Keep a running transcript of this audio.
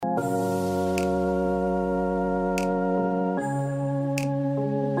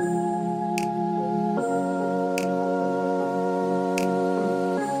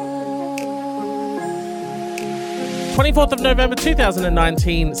24th of November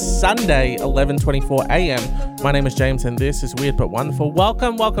 2019, Sunday, 11:24 a.m. My name is James and this is Weird But Wonderful.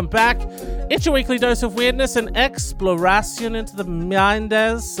 Welcome back. It's your weekly dose of weirdness and exploration into the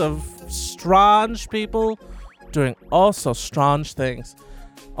minds of strange people doing also strange things.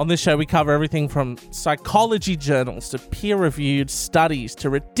 On this show, we cover everything from psychology journals to peer-reviewed studies to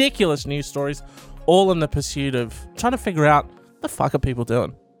ridiculous news stories, all in the pursuit of trying to figure out the fuck are people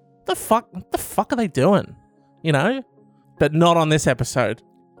doing? The fuck are they doing? You know? But not on this episode.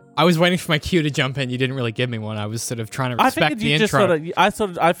 I was waiting for my cue to jump in. You didn't really give me one. I was sort of trying to respect the intro.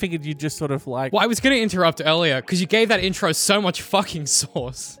 I figured you just sort of like... Well, I was going to interrupt earlier because you gave that intro so much fucking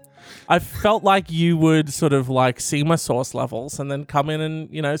sauce. I felt like you would sort of like see my sauce levels and then come in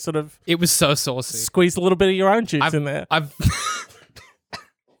and, you know, sort of... It was so saucy. Squeeze a little bit of your own juice in there. I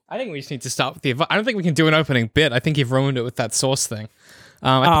think we just need to start with I don't think we can do an opening bit. I think you've ruined it with that sauce thing.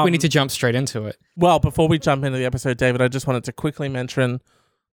 I think we need to jump straight into it. Well, before we jump into the episode, David, I just wanted to quickly mention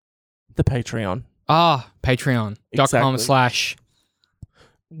the Patreon. Patreon.com/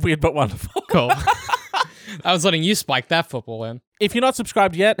 Weird But Wonderful. Cool. I was letting you spike that football in. If you're not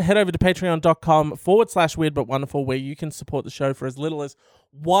subscribed yet, head over to patreon.com/Weird But Wonderful, where you can support the show for as little as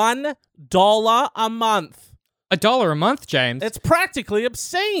 $1 a month. $1 a month, James? It's practically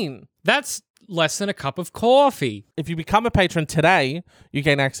obscene. That's less than a cup of coffee. If you become a patron today, you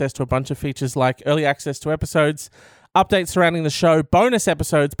gain access to a bunch of features like early access to episodes, updates surrounding the show, bonus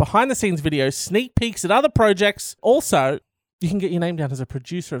episodes, behind-the-scenes videos, sneak peeks at other projects. Also, you can get your name down as a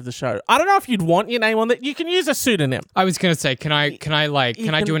producer of the show. I don't know if you'd want your name on that. You can use a pseudonym. I was going to say, can I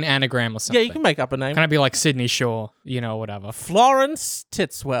do an anagram or something? Yeah, you can make up a name. Can I be like Sydney Shaw, whatever? Florence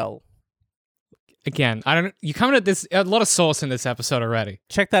Titswell. Again, you're coming at this, a lot of sauce in this episode already.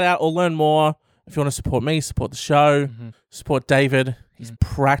 Check that out or learn more. If you want to support me, support the show, support David. He's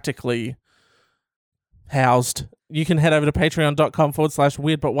practically housed. You can head over to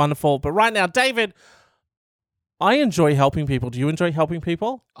patreon.com/Weird But Wonderful. But right now, David, I enjoy helping people. Do you enjoy helping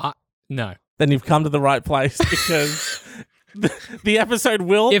people? No. Then you've come to the right place because the episode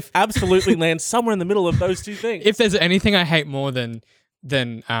will absolutely land somewhere in the middle of those two things. If there's anything I hate more than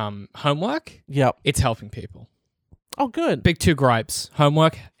homework, it's helping people. Oh, good. Big two gripes.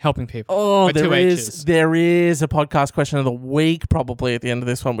 Homework, helping people. Oh, there is a podcast question of the week probably at the end of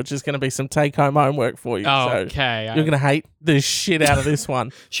this one, which is going to be some take-home homework for you. Oh, so okay. You're going to hate the shit out of this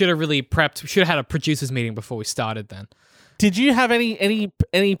one. Should have really prepped. Should have had a producers meeting before we started then. Did you have any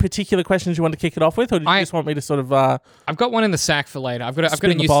particular questions you want to kick it off with, or did you just want me to sort of... I've got one in the sack for later. I've got a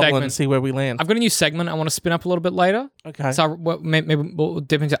new segment. And see where we land. I've got a new segment I want to spin up a little bit later. Okay. So maybe we'll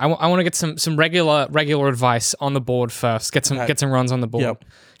dip into... I want to get some regular advice on the board first. Get some runs on the board. Yep.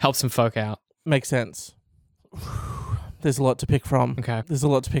 Help some folk out. Makes sense. There's a lot to pick from. Okay. There's a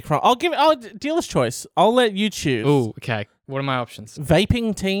lot to pick from. Dealer's choice. I'll let you choose. Ooh, okay. What are my options?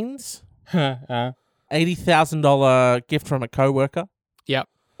 Vaping teens. $80,000 gift from a coworker. Yep.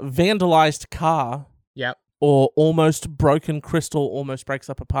 Vandalized car. Yep. Or almost broken crystal almost breaks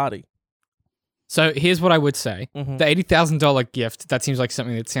up a party. So here's what I would say. The $80,000 gift, that seems like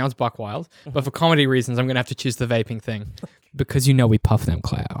something that sounds buck wild, but for comedy reasons, I'm going to have to choose the vaping thing because we puff them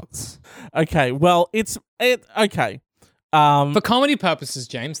clouds. Okay, well, okay. For comedy purposes,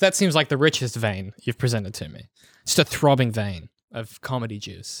 James, that seems like the richest vein you've presented to me. Just a throbbing vein of comedy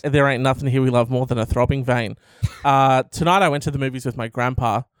juice. There ain't nothing here we love more than a throbbing vein. Tonight I went to the movies with my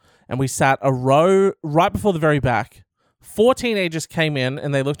grandpa and we sat a row right before the very back. 4 teenagers came in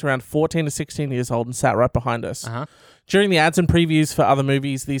and they looked around 14 to 16 years old and sat right behind us. During the ads and previews for other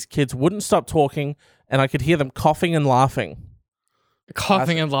movies, these kids wouldn't stop talking and I could hear them coughing and laughing.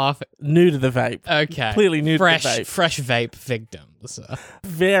 And laughing. New to the vape. Okay. Clearly new to the vape. Fresh vape victims.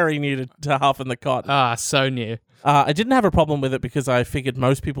 Very new to huff and the cot. So new. I didn't have a problem with it because I figured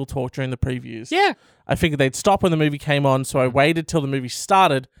most people talk during the previews. Yeah. I figured they'd stop when the movie came on, so I waited till the movie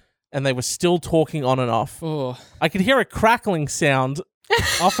started and they were still talking on and off. Oh. I could hear a crackling sound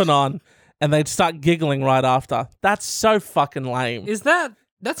off and on and they'd start giggling right after. That's so fucking lame. That's not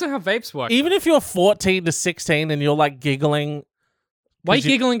how vapes work. Even if you're 14 to 16 and you're like giggling... Why are you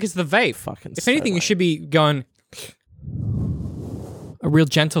giggling? Because the vape. If anything, you should be going a real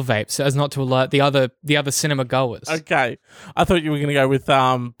gentle vape so as not to alert the other cinema goers. Okay. I thought you were going to go with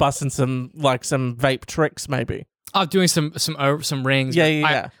busting some vape tricks maybe. Oh, doing some rings.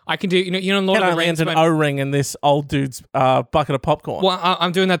 Yeah. I can do, Lord of the Rings. An O-ring in this old dude's bucket of popcorn. Well,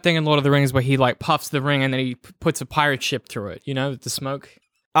 I'm doing that thing in Lord of the Rings where he puffs the ring and then he puts a pirate ship through it, the smoke.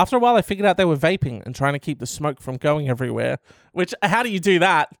 After a while, I figured out they were vaping and trying to keep the smoke from going everywhere. Which, how do you do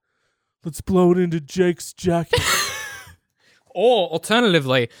that? Let's blow it into Jake's jacket. Or,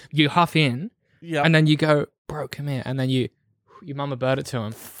 alternatively, you huff in, and then you go... bro, come here. And then your mama bird it to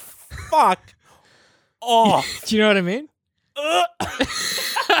him. Fuck off. Do you know what I mean?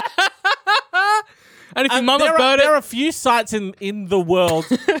 And if your And mama there bird are it, a few sights in the world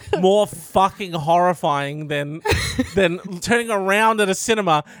more fucking horrifying than turning around at a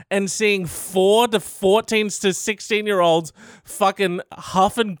cinema and seeing 4 to 14s to 16-year-olds fucking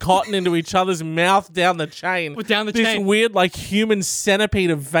huffing cotton into each other's mouth down the chain. Down the this chain. weird like human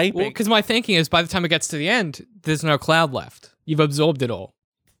centipede of vaping. because my thinking is by the time it gets to the end, there's no cloud left. You've absorbed it all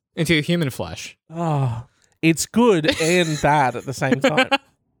into your human flesh. Oh, it's good and bad at the same time.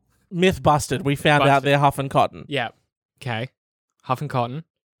 Myth busted. We found out Busted. they're huffing cotton. Yeah. Okay. Huff and cotton.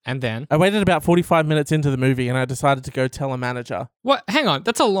 And then I waited about 45 minutes into the movie and I decided to go tell a manager. what? Hang on.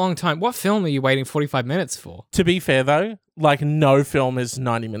 That's a long time. What film are you waiting 45 minutes for? To be fair though, like no film is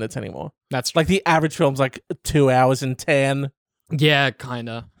 90 minutes anymore. That's Like the average film's like 2 hours and 10. yeah,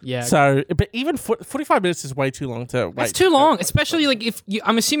 kinda. Yeah. So, but even 45 minutes is way too long to wait. That's too long, especially like if you,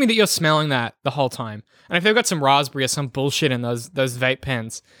 I'm assuming that you're smelling that the whole time, and if they've got some raspberry or some bullshit in those vape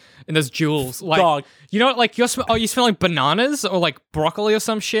pens, in those jewels, like Dog. you know, like you're you smelling bananas or like broccoli or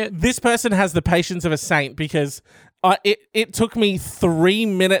some shit. This person has the patience of a saint because it took me 3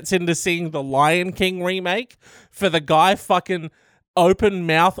 minutes into seeing the Lion King remake for the guy fucking open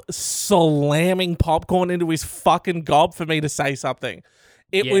mouth slamming popcorn into his fucking gob for me to say something.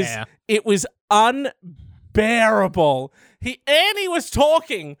 Yeah. It was unbearable. He was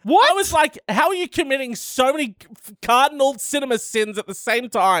talking. What? I was like, how are you committing so many cardinal cinema sins at the same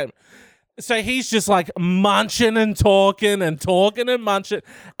time? So he's just like munching and talking and talking and munching.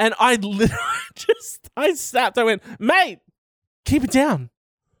 And I literally I snapped. I went, mate, keep it down.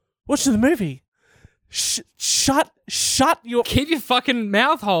 Watch the movie. Shut your... Keep your fucking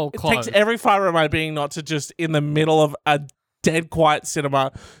mouth hole It closed. takes every fibre of my being not to just, in the middle of a dead quiet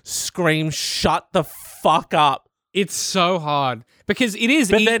cinema, scream, shut the fuck up. It's so hard because it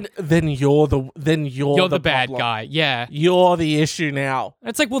is. But then you're the bad problem. guy. Yeah. You're the issue now.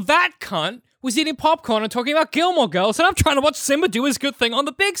 It's like, well, that cunt was eating popcorn and talking about Gilmore Girls, and I'm trying to watch Simba do his good thing on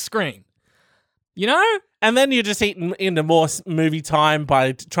the big screen. You know? And then you're just eating into more movie time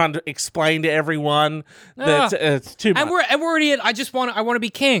by trying to explain to everyone that it's too much. And we're already at I want to be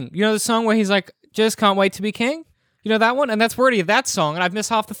king. You know the song where he's like, just can't wait to be king? You know that one? And that's already that song, and I've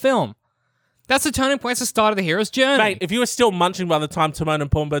missed half the film. That's the turning point. It's the start of the hero's journey. Mate, if you were still munching by the time Timon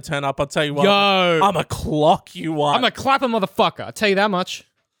and Pumbaa turn up, I'll tell you what. Yo. I'm a clock you up. I'm a clapper motherfucker. I'll tell you that much.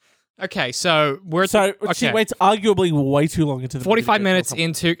 Okay, so we're So she okay. waits arguably way too long into the 45 movie. minutes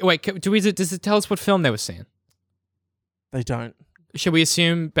into... Wait, does it tell us what film they were seeing? They don't. Should we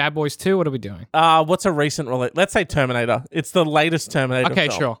assume Bad Boys 2? What are we doing? What's a recent release? Let's say Terminator. It's the latest Terminator Okay,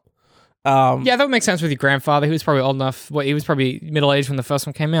 film. sure. Yeah. Yeah, that would make sense with your grandfather. He was probably old enough. He was probably middle-aged when the first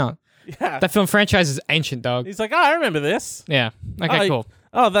one came out. That film franchise is ancient, dog. He's like, oh, I remember this. Yeah. Okay, cool.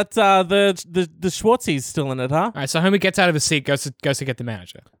 Oh, that's the Schwartzie's still in it, huh? All right, so homie gets out of his seat, goes to get the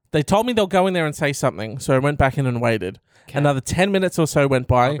manager. They told me they'll go in there and say something, so I went back in and waited. Okay. Another 10 minutes or so went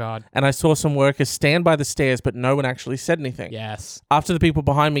by, Oh, God. and I saw some workers stand by the stairs, but no one actually said anything. Yes. After the people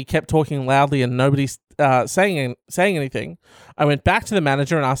behind me kept talking loudly and nobody saying anything, I went back to the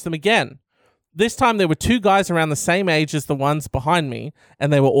manager and asked them again. This time there were 2 guys around the same age as the ones behind me,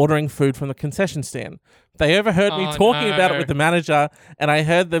 and they were ordering food from the concession stand. They overheard me talking about it with the manager, and I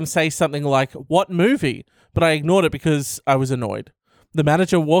heard them say something like, "What movie?" But I ignored it because I was annoyed. The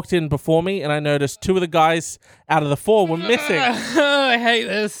manager walked in before me, and I noticed 2 of the guys out of the 4 were missing. I hate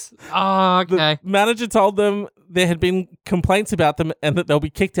this. Oh, okay. The manager told them there had been complaints about them and that they'll be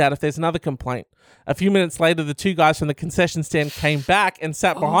kicked out if there's another complaint. A few minutes later, the 2 guys from the concession stand came back and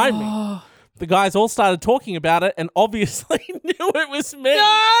sat behind me. The guys all started talking about it and obviously knew it was me.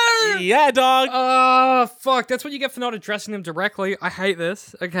 No! Yeah, dog. Oh, fuck. That's what you get for not addressing them directly. I hate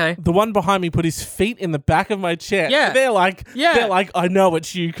this. Okay. The one behind me put his feet in the back of my chair. Yeah. They're like, Yeah. I know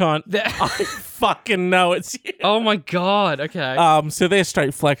it's you, cunt. I fucking know it's you. Oh, my God. Okay. So they're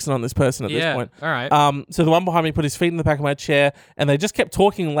straight flexing on this person at this Yeah. point. All right. So the one behind me put his feet in the back of my chair and they just kept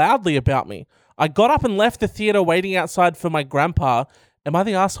talking loudly about me. I got up and left the theater waiting outside for my grandpa. Am I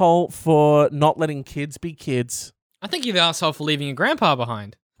the asshole for not letting kids be kids? I think you're the asshole for leaving your grandpa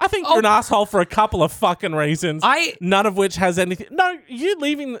behind. I think you're an asshole for a couple of fucking reasons. I- None of which has anything. No, you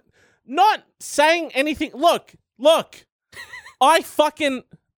leaving, not saying anything. Look. I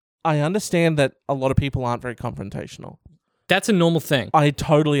understand that a lot of people aren't very confrontational. That's a normal thing. I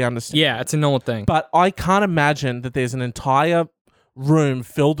totally understand. Yeah, it's a normal thing. But I can't imagine that there's an entire room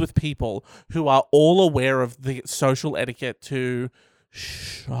filled with people who are all aware of the social etiquette to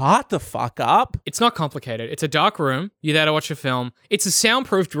Shut the fuck up. It's not complicated. It's a dark room. You're there to watch a film. It's a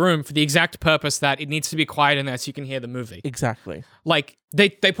soundproofed room for the exact purpose that it needs to be quiet in there so you can hear the movie. Exactly. Like, they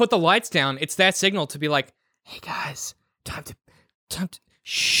put the lights down. It's their signal to be like, hey guys, time to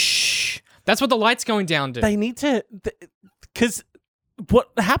shh. That's what the lights going down do. They need to, because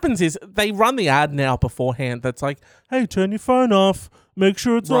what happens is they run the ad now beforehand that's like, hey, turn your phone off, make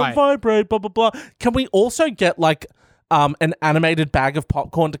sure it's on vibrate, blah, blah, blah. Can we also get like an animated bag of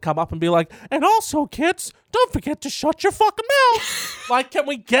popcorn to come up and be like, and also, kids, don't forget to shut your fucking mouth. Like, can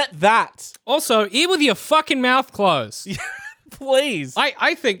we get that? Also, eat with your fucking mouth closed. Please.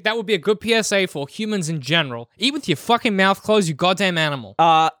 I think that would be a good PSA for humans in general. Eat with your fucking mouth closed, you goddamn animal.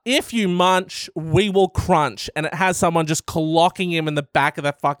 If you munch, we will crunch. And it has someone just clocking him in the back of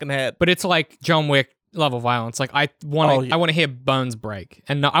the fucking head. But it's like John Wick level violence. Like, I want to hear bones break.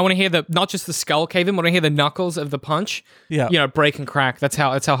 And I want to hear not just the skull cave in, I want to hear the knuckles of the punch, break and crack. That's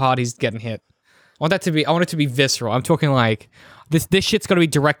how hard he's getting hit. I want it to be visceral. I'm talking like this shit's got to be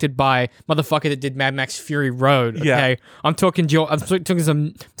directed by motherfucker that did Mad Max Fury Road. Okay, yeah. I'm talking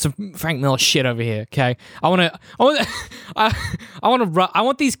some Frank Miller shit over here. Okay, I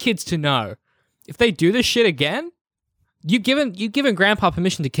want these kids to know if they do this shit again, you've given Grandpa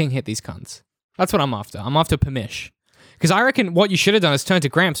permission to king hit these cunts. That's what I'm after. I'm after permission. Because I reckon what you should have done is turn to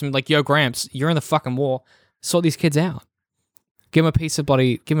Gramps and be like, yo, Gramps, you're in the fucking war. Sort these kids out. Give him a piece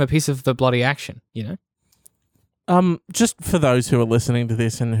of the bloody action, you know? Just for those who are listening to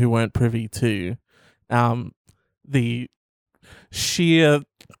this and who weren't privy to the sheer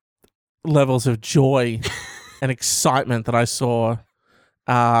levels of joy and excitement that I saw,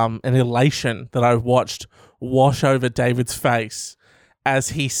 and elation that I watched wash over David's face as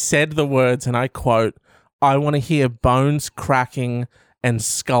he said the words, and I quote, I want to hear bones cracking and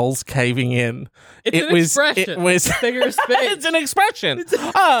skulls caving in. It was a figure of speech. It's an expression of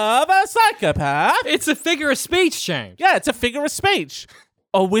a psychopath. It's a figure of speech, James. Yeah, it's a figure of speech.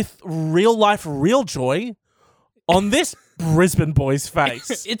 With real life, real joy on this Brisbane boy's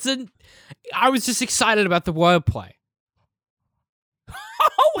face. I was just excited about the wordplay.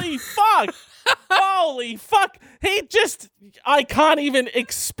 Holy fuck! Holy fuck! I can't even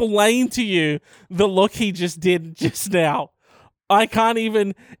explain to you the look he just did just now. I can't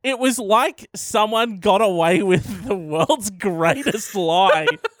even. It was like someone got away with the world's greatest lie.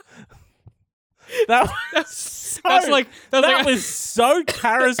 That was so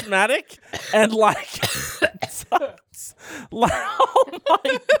charismatic and oh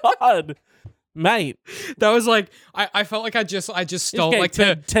my god, mate! That was like I felt like I just stole like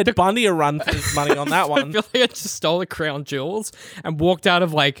Ted Bundy a run for his money on that one. I feel like I just stole the crown jewels and walked out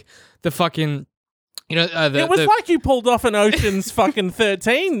of like the fucking. You know, it was like you pulled off an Ocean's fucking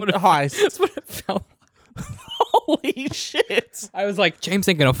 13 heist. That's what it felt like. Holy shit. I was like, James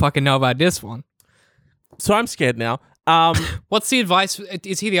ain't gonna fucking know about this one. So I'm scared now. What's the advice?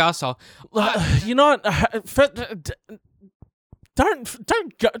 Is he the arsehole? You know what?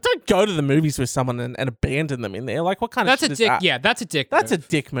 Don't go to the movies with someone and abandon them in there. Like, what kind of shit is that? Yeah, that's a dick That's move. a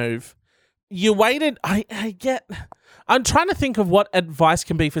dick move. You waited. I'm trying to think of what advice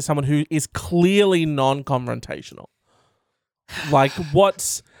can be for someone who is clearly non-confrontational. Like, why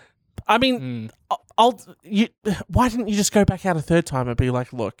didn't you just go back out a third time and be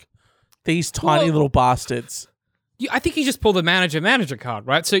like, look, these tiny little bastards. I think you just pulled the manager card,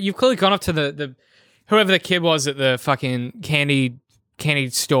 right? So you've clearly gone up to the whoever the kid was at the fucking candy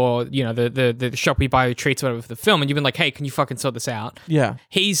store, you know, the shop where you buy your treats or whatever for the film, and you've been like, hey, can you fucking sort this out? Yeah.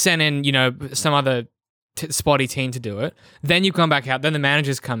 He's sent in, you know, some other spotty teen to do it. Then you come back out. Then the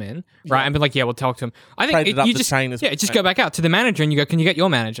managers come in, right, and be like, yeah, we'll talk to him. I think you just go back out to the manager and you go, can you get your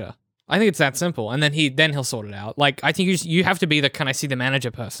manager? I think it's that simple, and then he'll sort it out. Like, I think you have to be the can I see the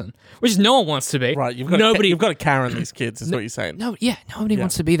manager person, which no one wants to be. Right, you've got to Karen these kids, is what you're saying. Nobody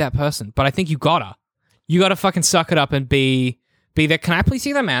wants to be that person, but I think you gotta fucking suck it up and be there. Can I please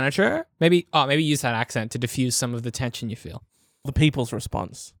see the manager? Maybe use that accent to diffuse some of the tension you feel. The people's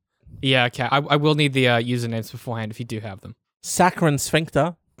response. Yeah, okay. I will need the usernames beforehand if you do have them. Saccharine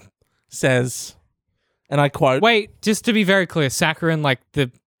Sphincter says, and I quote... Wait, just to be very clear, saccharine, like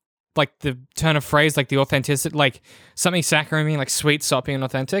the turn of phrase, like the authenticity, like something saccharine meaning like sweet, soppy, and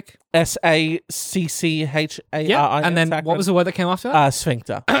authentic? SACCHARIN. Yeah, and then saccharine. What was the word that came after?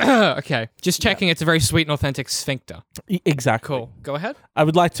 Sphincter. Okay, just checking. Yeah. It's a very sweet and authentic sphincter. Exactly. Cool. Go ahead. I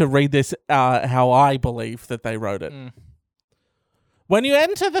would like to read this how I believe that they wrote it. When you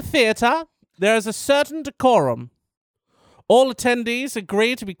enter the theatre, there is a certain decorum. All attendees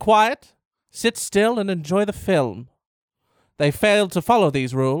agree to be quiet, sit still, and enjoy the film. They failed to follow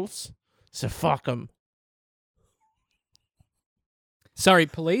these rules, so fuck them. Sorry,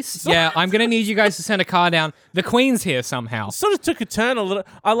 police. Yeah, I'm gonna need you guys to send a car down. The Queen's here somehow. Sort of took a turn a little.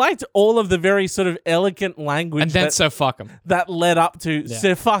 I liked all of the very sort of elegant language And then so fuck them. that led up to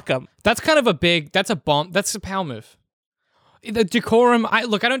 "so fuck 'em." That's kind of that's a bomb. That's a power move. The decorum. I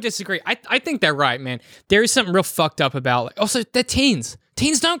don't disagree. I think they're right, man. There is something real fucked up about. Like, also, they're teens.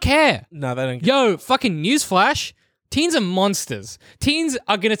 Teens don't care. No, they don't. Yo, fucking newsflash. Teens are monsters. Teens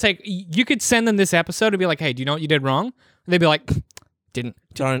are gonna take. You could send them this episode and be like, "Hey, do you know what you did wrong?" And they'd be like, "Didn't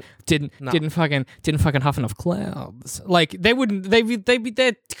fucking huff enough clouds." Like they wouldn't.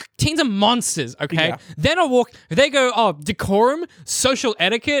 They're teens are monsters. Okay. Yeah. Then they go, "Oh, decorum, social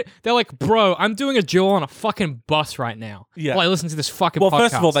etiquette." They're like, "Bro, I'm doing a duel on a fucking bus right now." Yeah. While I listen to this fucking. Well, podcast.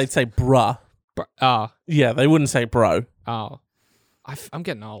 first of all, they'd say "bruh." Yeah, they wouldn't say "bro." I'm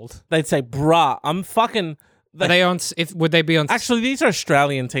getting old. They'd say "bruh." I'm fucking. Are they on? Would they be on? Actually, these are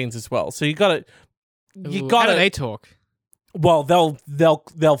Australian teens as well. So you got to. How do they talk? Well,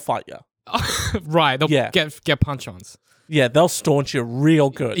 they'll fight you. Right. They'll Yeah. get punch-ons. Yeah, they'll staunch you real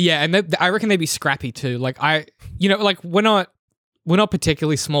good. Yeah, and I reckon they'd be scrappy too. Like we're not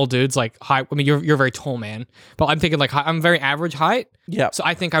particularly small dudes. Like height. I mean, you're a very tall man, but I'm thinking like I'm very average height. Yeah. So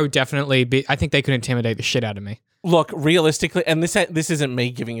I think I would definitely be. I think they could intimidate the shit out of me. Look, realistically, and this isn't me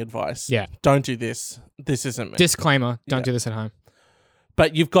giving advice. Yeah. Don't do this. This isn't me. Disclaimer: don't do this at home.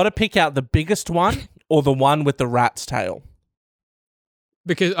 But you've got to pick out the biggest one or the one with the rat's tail.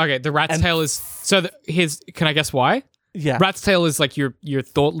 Because the rat's tail is Can I guess why? Yeah. Rat's tail is like your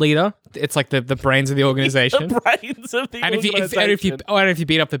thought leader. It's like the brains of the organization. The brains of the organization. And if you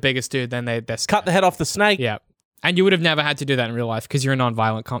beat up the biggest dude, then they're cut the head off the snake. Yeah. And you would have never had to do that in real life because you're a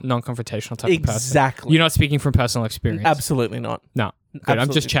non-violent, non-confrontational type of person. Exactly. You're not speaking from personal experience. Absolutely not. No. Good. Absolutely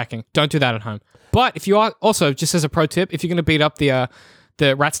I'm just checking. Don't do that at home. But if you are, also, just as a pro tip, if you're going to beat up the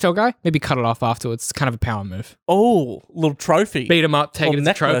rat's tail guy, maybe cut it off afterwards. It's kind of a power move. Oh, little trophy. Beat him up, take it as a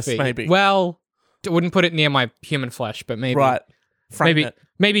necklace, trophy. maybe. Well, I wouldn't put it near my human flesh, but maybe. Right. Frame it.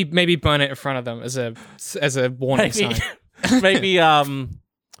 Maybe burn it in front of them as a warning sign. Maybe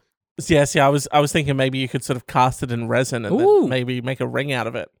see, I was thinking maybe you could sort of cast it in resin and then maybe make a ring out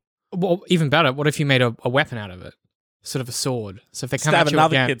of it. Well, even better, what if you made a weapon out of it? Sort of a sword. So if they come Stab at you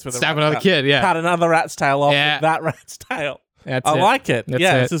another again, kid with stab another kid, yeah. Cut another rat's tail off Yeah. with that rat's tail. That's I it. like it. That's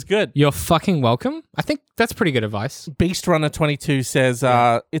Yeah, it. this is good. You're fucking welcome. I think that's pretty good advice. Beast Runner 22 says,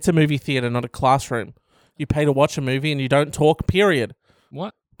 it's a movie theater, not a classroom. You pay to watch a movie and you don't talk, period.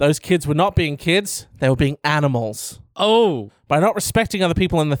 What? Those kids were not being kids. They were being animals. Oh. By not respecting other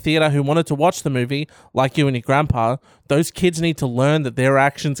people in the theater who wanted to watch the movie, like you and your grandpa, those kids need to learn that their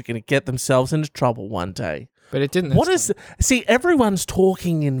actions are going to get themselves into trouble one day. But it didn't. See, everyone's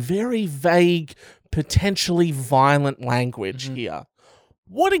talking in very vague, potentially violent language here.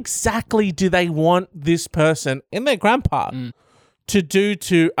 What exactly do they want this person and their grandpa to do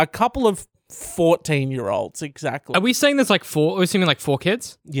to a couple of 14-year-olds exactly? Are we saying there's like four? Are we assuming like 4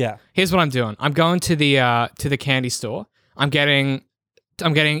 kids? Yeah. Here's what I'm doing. I'm going to the candy store. I'm getting.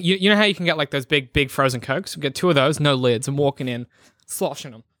 You know how you can get like those big frozen Cokes? Get 2 of those, no lids. I'm walking in,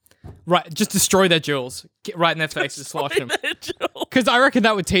 sloshing them. Right, just destroy their jewels. Get right in their faces, slosh them. Because I reckon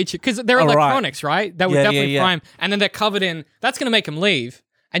that would teach you. Because they're electronics, right? That would definitely prime. And then they're covered in. That's going to make them leave.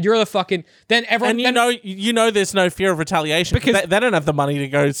 And you're the fucking. Then everyone. And you know, there's no fear of retaliation because they don't have the money to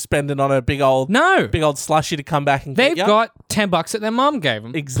go spend it on a big old slushy to come back and they've get got $10 that their mom gave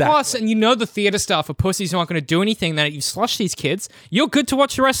them. Exactly. Plus, and you know the theater staff are pussies who aren't going to do anything. Then you slush these kids. You're good to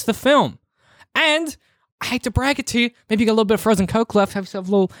watch the rest of the film. And I hate to brag it to you. Maybe you got a little bit of frozen Coke left. Have yourself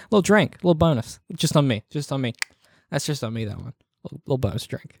a little drink, a little bonus. Just on me. Just on me. That's just on me. That one. Little bonus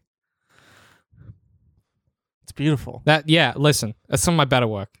drink. It's beautiful. Listen, that's some of my better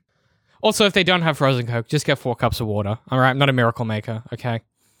work. Also, if they don't have frozen Coke, just get 4 cups of water. All right, I'm not a miracle maker. Okay.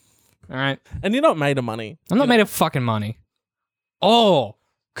 All right. And you're not made of money. I'm not made of fucking money. Oh,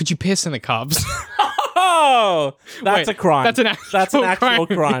 could you piss in the cups? Oh, that's a crime. That's an actual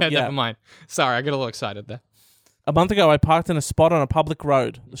crime. Yeah, never mind. Sorry, I got a little excited there. A month ago, I parked in a spot on a public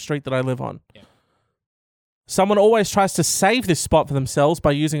road, the street that I live on. Yeah. Someone always tries to save this spot for themselves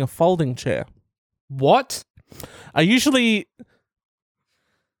by using a folding chair. What? I usually...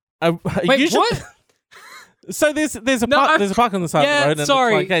 what? So there's a park on the side of the road, and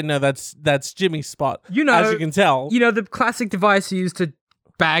sorry. it's like, hey, no, that's Jimmy's spot. You know, as you can tell, the classic device used to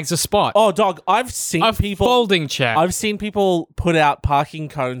bags a spot. Oh, dog! I've seen people folding chair. I've seen people put out parking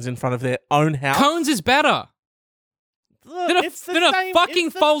cones in front of their own house. Cones is better than a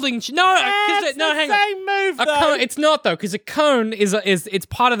fucking folding chair. No, hang on. Same move, though. It's not though, because a cone is it's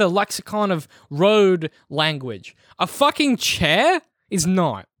part of the lexicon of road language. A fucking chair is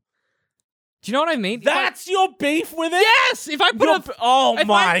not. Do you know what I mean? That's your beef with it? Yes! If I put God.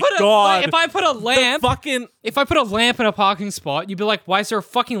 If I put a lamp... fucking... If I put a lamp in a parking spot, you'd be like, why is there a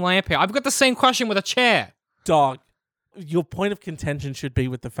fucking lamp here? I've got the same question with a chair. Dog. Your point of contention should be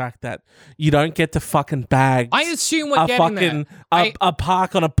with the fact that you don't get to fucking bag I assume we're getting there. a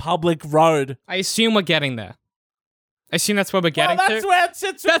park on a public road. I assume we're getting there. I assume that's where we're getting that's to. where that's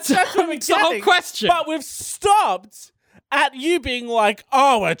where we're That's the getting. whole question. But we've stopped at you being like,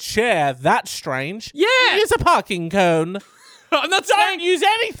 oh, a chair, that's strange. Yeah. Use a parking cone. I'm not Don't saying... use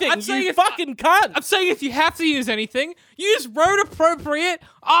anything, I'm saying you if- fucking cunt. I'm saying if you have to use anything, use road-appropriate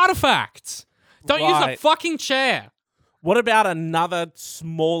artifacts. Don't use a Right. fucking chair. What about another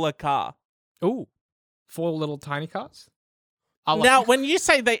smaller car? Ooh. 4 little tiny cars? I like- Now, when you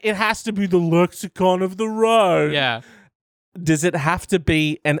say that it has to be the lexicon of the road, Yeah. does it have to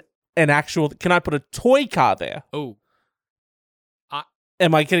be an actual... Can I put a toy car there? Ooh.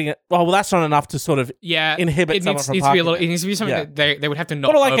 Am I getting it? Well, that's not enough to sort of Yeah. inhibit it someone needs, from needs to be a parking little. there. It needs to be something Yeah. that they would have to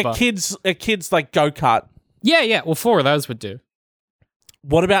knock What like over. a kid's like go-kart? Yeah, yeah. Well, 4 of those would do.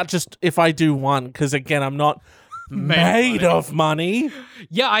 What about just if I do one? Because again, I'm not made of money.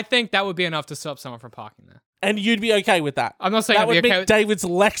 Yeah, I think that would be enough to stop someone from parking there. And you'd be okay with that. I'm not saying that I'd would be be okay with- David's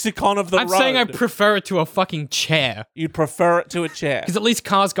lexicon of the I'm road. saying I prefer it to a fucking chair. You'd prefer it to a chair. Because at least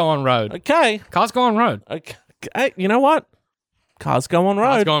cars go on road. Okay. Cars go on road. Okay. Hey, you know what? Cars go on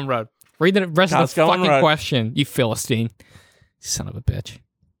Cars road. go on road. Read the rest Cars of the go on fucking road. question, you Philistine. Son of a bitch.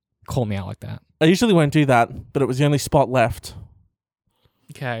 Call me out like that. I usually won't do that, but it was the only spot left.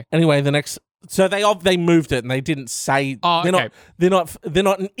 Okay. Anyway, the next. So they moved it and they didn't say. Oh, they're okay. They're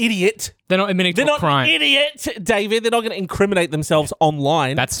not an idiot. They're not admitting They're to a not crime. an idiot, David. They're not going to incriminate themselves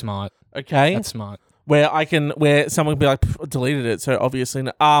online. That's smart. okay. That's smart. Where someone can be like, "Pff, deleted it. So obviously,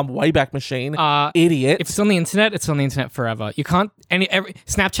 Wayback Machine. Idiot. If it's on the internet, it's on the internet forever. You can't.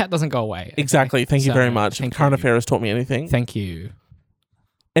 Snapchat doesn't go away. Exactly. Thank you So, very much. thank If current you. affairs taught me anything. Thank you.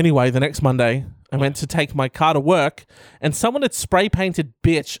 Anyway, the next Monday, I went to take my car to work, and someone had spray painted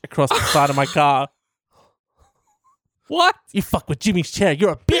 "bitch" across the side of my car. What? You fuck with Jimmy's chair.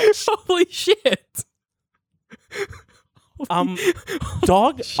 You're a bitch. Holy shit.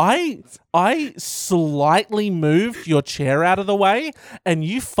 Dog, I slightly moved your chair out of the way, and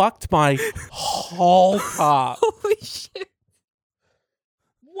you fucked my whole car. Holy shit.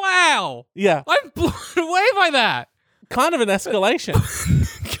 Wow. Yeah, I'm blown away by that. kind of an escalation.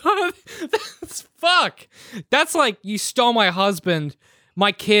 God, that's fuck. That's like you stole my husband,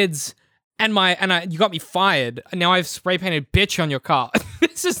 my kids, and you got me fired. And now I've spray painted "bitch" on your car.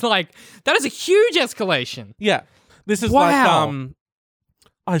 This is like that is a huge escalation. Yeah, this is Wow. like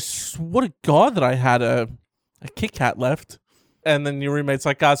I swear to God that I had a Kit Kat left, and then your roommate's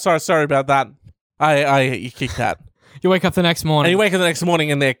like, sorry about that. I ate your Kit Kat. You wake up the next And morning. you wake up the next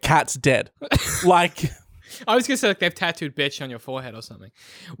morning and their cat's dead. Like, I was gonna say like they've tattooed "bitch" on your forehead or something.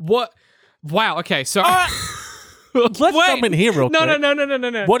 What? Wow. Okay. So let's jump in here real quick.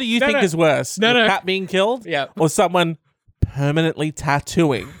 No. What do you think is worse? No, Your no. cat being killed? Yeah. Or someone permanently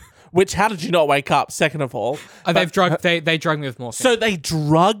tattooing? Which, how did you not wake up, second of all? They drugged me with morphine. So they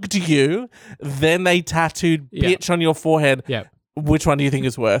drugged you, then they tattooed Yeah. bitch on your forehead. Yeah. Which one do you think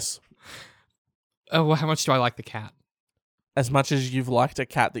is worse? Oh, well, how much do I like the cat? As much as you've liked a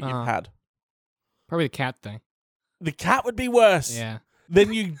cat that you've had. Probably the cat thing. The cat would be worse. Yeah.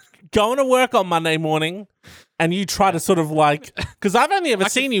 Then you go into work on Monday morning and you try to sort of like, because I've only ever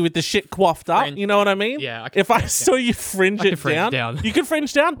seen you with the shit coiffed up. Fringe. You know what I mean? Yeah, I can If I fringe saw you fringe I can it fringe down, down. you can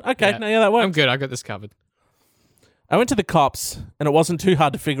fringe down? Okay, no, that works. I'm good. I got this covered. I went to the cops and it wasn't too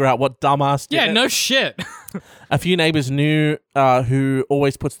hard to figure out what dumbass did Yeah, it. no shit. A few neighbors knew who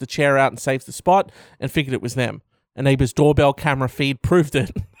always puts the chair out and saves the spot and figured it was them. A neighbor's doorbell camera feed proved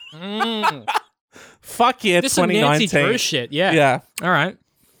it. Fuck yeah, This is some Nancy 2019. Drew shit. Yeah. Yeah. All right.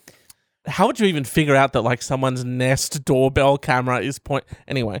 How would you even figure out that like someone's Nest doorbell camera is point?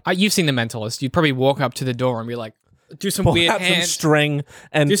 Anyway, You've seen The Mentalist. You'd probably walk up to the door and be like, do some pull weird out some hands. string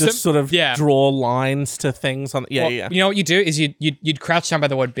and Do just some- sort of yeah. draw lines to things on. Yeah, Well, yeah. You know what you do is you'd crouch down by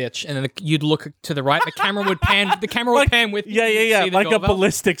the word "bitch" and then you'd look to the right. The camera would pan. The camera would pan with. Yeah, you. yeah, You'd yeah. see the Like a doorbell.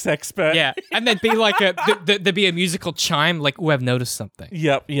 ballistics expert. Yeah, and there'd be like there'd be a musical chime like, "Oh, I've noticed something."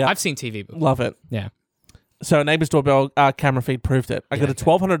 Yep. Yeah. I've seen TV before. Love it. Yeah. So a neighbor's doorbell camera feed proved it. I got a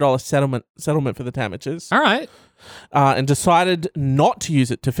 $1,200 settlement for the damages, All right. and decided not to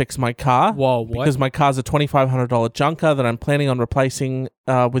use it to fix my car. Whoa, what? Because my car's a $2,500 junker that I'm planning on replacing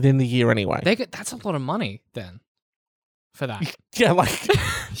within the year anyway. That's a lot of money then for that. Yeah, like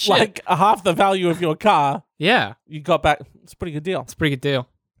Shit. like half the value of your car Yeah, you got back. It's a pretty good deal. it's a pretty good deal.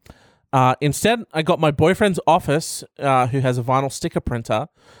 Instead, I got my boyfriend's office, who has a vinyl sticker printer,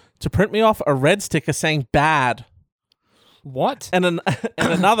 to print me off a red sticker saying bad, What? and and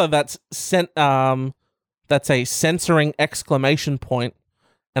another that's that's a censoring exclamation point,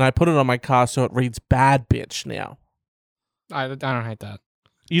 and I put it on my car so it reads bad bitch now. I don't hate that.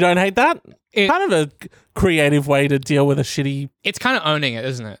 You don't hate that? Kind of a creative way to deal with a shitty. It's kind of owning it,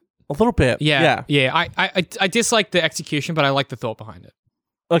 isn't it? A little bit. Yeah. I dislike the execution, but I like the thought behind it.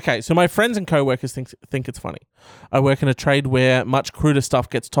 Okay, so my friends and co-workers think it's funny. I work in a trade where much cruder stuff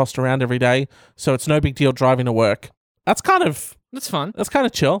gets tossed around every day, so it's no big deal driving to work. That's kind of fun. That's kind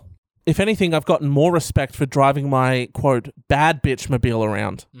of chill. If anything, I've gotten more respect for driving my, quote, bad bitch mobile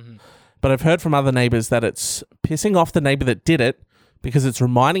around. Mm-hmm. But I've heard from other neighbors that it's pissing off the neighbor that did it because it's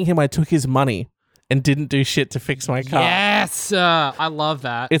reminding him I took his money and didn't do shit to fix my car. Yes, I love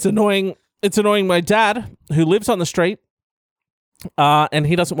that. It's annoying. It's annoying my dad, who lives on the street, and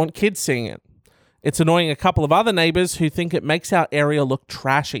he doesn't want kids seeing it. It's annoying a couple of other neighbors who think it makes our area look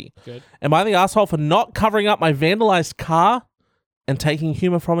trashy. Good. Am I the asshole for not covering up my vandalized car and taking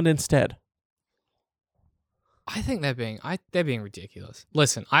humor from it instead? I think they're being ridiculous.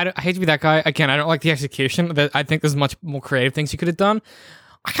 Listen, I hate to be that guy. Again, I don't like the execution. I think there's much more creative things you could have done.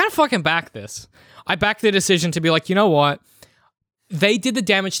 I kind of fucking back this. I back the decision to be like, you know what? They did the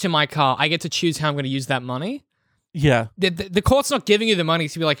damage to my car. I get to choose how I'm going to use that money. Yeah. The court's not giving you the money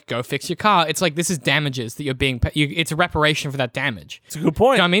to be like, go fix your car. It's like, this is damages that you're being it's a reparation for that damage. It's a good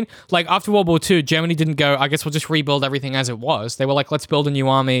point. You know what I mean? Like, after World War II, Germany didn't go, I guess we'll just rebuild everything as it was. They were like, let's build a new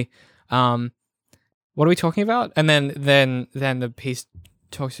army. What are we talking about? And then the piece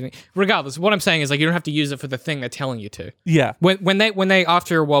talks to me. Regardless, what I'm saying is, like, you don't have to use it for the thing they're telling you to. Yeah. When they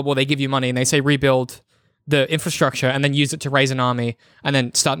after a World War, they give you money and they say rebuild the infrastructure and then use it to raise an army and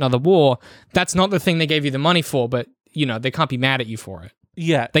then start another war. That's not the thing they gave you the money for, but you know, they can't be mad at you for it.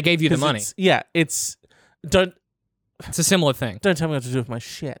 Yeah. They gave you the money. It's a similar thing. Don't tell me what to do with my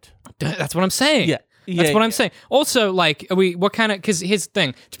shit. That's what I'm saying. Yeah. That's what I'm saying. Also, like, what kind of, because here's the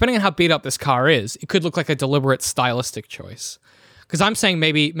thing, depending on how beat up this car is, it could look like a deliberate stylistic choice. Because I'm saying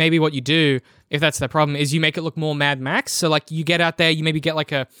maybe what you do, if that's the problem, is you make it look more Mad Max. So like you get out there, you maybe get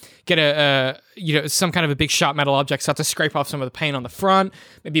some kind of a big sharp metal object, start to scrape off some of the paint on the front.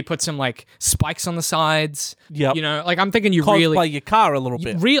 Maybe you put some like spikes on the sides. Yep. You know, like I'm thinking you Cosplay really your car a little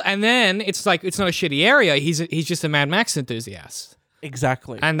bit. And then it's like it's not a shitty area. He's just a Mad Max enthusiast.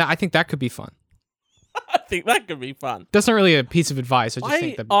 Exactly. And I think that could be fun. I think that could be fun. That's not really a piece of advice. I just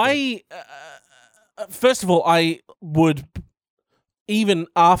think that. First of all, I would, even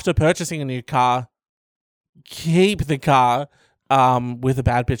after purchasing a new car, keep the car with a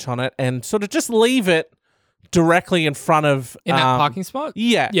bad bitch on it and sort of just leave it directly in front of in that parking spot.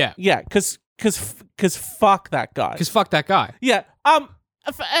 Yeah, because fuck that guy. Because fuck that guy. Yeah.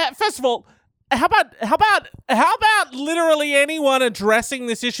 First of all, how about literally anyone addressing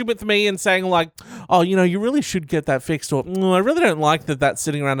this issue with me and saying like, oh, you know, you really should get that fixed, or I really don't like that that's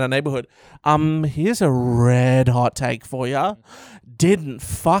sitting around our neighborhood. Here's a red hot take for you. Didn't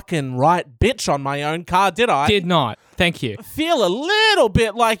fucking write bitch on my own car, did I? Did not. Thank you. Feel a little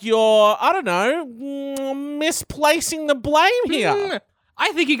bit like you're, I don't know, misplacing the blame here.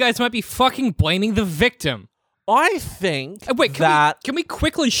 I think you guys might be fucking blaming the victim. I think Wait, can we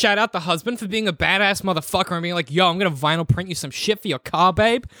quickly shout out the husband for being a badass motherfucker and being like, yo, I'm gonna vinyl print you some shit for your car,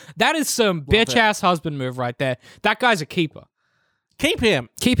 babe? That is some bitch-ass husband move right there. That guy's a keeper. Keep him.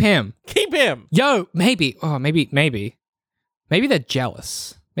 Keep him. Keep him. Yo, maybe they're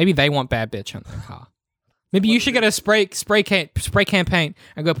jealous. Maybe they want bad bitch on their car. Maybe you should get a spray can paint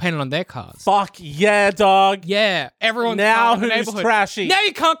and go paint it on their cars. Fuck yeah, dog. Yeah, everyone now in the who's neighborhood. trashy? Now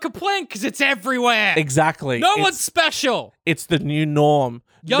you can't complain because it's everywhere. Exactly. No one's special. It's the new norm.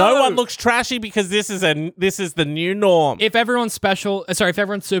 Yo. No one looks trashy because this is the new norm. If everyone's special, if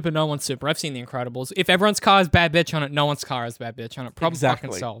everyone's super, no one's super. I've seen The Incredibles. If everyone's car has bad bitch on it, no one's car has bad bitch on it. Problem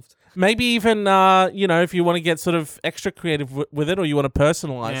fucking solved. Maybe even, if you want to get sort of extra creative with it or you want to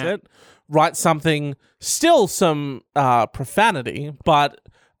personalize it, write something, still some profanity, but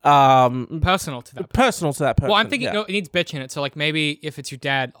personal to that person. Well, I'm thinking, no, it needs bitch in it. So, like, maybe if it's your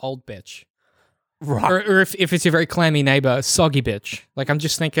dad, old bitch. Right. Or if it's your very clammy neighbor, soggy bitch. Like, I'm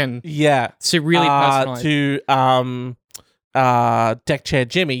just thinking. Yeah. To really personalize. To deck chair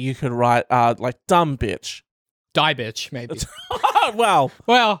Jimmy, you could write, like, dumb bitch. Die bitch, maybe. Well.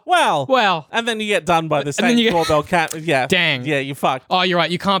 And then you get done by the same doorbell cat. Yeah. Dang. Yeah, you fucked. Oh, you're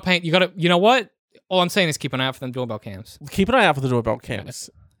right. You can't paint. You gotta. You know what? All I'm saying is keep an eye out for them doorbell cams. Keep an eye out for the doorbell cams.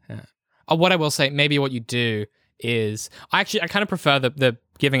 Yeah. What I will say, maybe what you do is, I kind of prefer the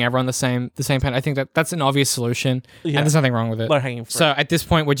giving everyone the same paint. I think that's an obvious solution, and there's nothing wrong with it. Low hanging fruit. So at this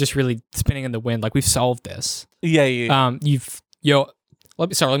point, we're just really spinning in the wind. Like, we've solved this. Yeah. You're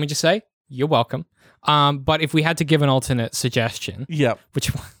Let me just say, you're welcome. But if we had to give an alternate suggestion, Yep.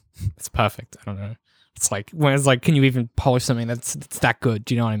 which one? It's perfect. I don't know. It's like, when it's like, can you even polish something that's that good?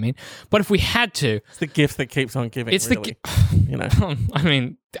 Do you know what I mean? But if we had to, It's the gift that keeps on giving. it's really, you know. I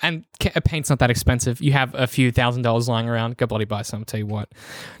mean, and paint's not that expensive. You have a few $1,000s lying around. Go bloody buy some. I'll tell you what.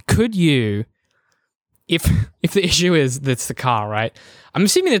 Could you, if the issue is that's the car, right? I'm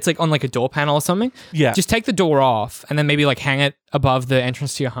assuming it's like on like a door panel or something. Yeah. Just take the door off and then maybe like hang it above the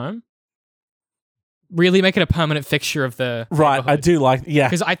entrance to your home. Really make it a permanent fixture of the Right. I do like. Yeah.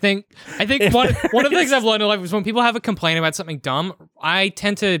 because I think one of the things I've learned in life is when people have a complaint about something dumb,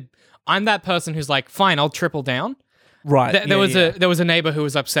 I'm that person who's like, fine, I'll triple down. Right. There was a neighbor who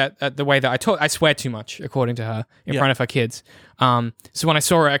was upset at the way that I swear too much, according to her, in front of her kids. So when I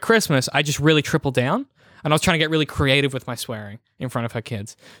saw her at Christmas, I just really tripled down, and I was trying to get really creative with my swearing in front of her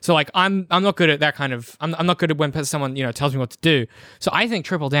kids. So like I'm not good at that kind of. I'm not good at when someone tells me what to do. So I think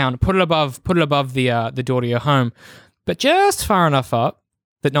triple down, put it above the door to your home, but just far enough up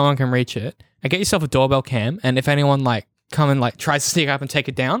that no one can reach it, and get yourself a doorbell cam. And if anyone like come and like tries to sneak up and take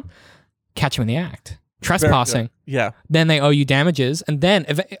it down, catch them in the act. Trespassing. Yeah. Then they owe you damages, and then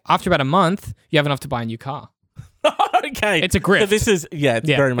after about a month, you have enough to buy a new car. Okay. It's a grift. So this is it's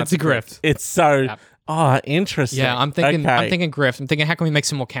very much it's a grift. It's so Yep. Interesting. Yeah, I'm thinking Okay. I'm thinking grift. I'm thinking how can we make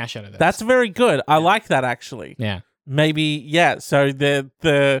some more cash out of this? That's very good. I like that actually. yeah. Maybe so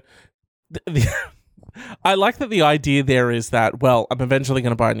the I like that the idea there is that, well, I'm eventually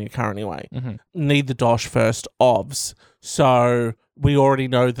going to buy a new car anyway. Mm-hmm. Need the dosh first ofs. So we already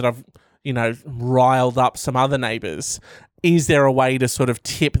know that I've riled up some other neighbors. Is there a way to sort of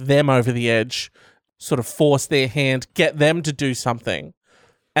tip them over the edge, sort of force their hand, get them to do something,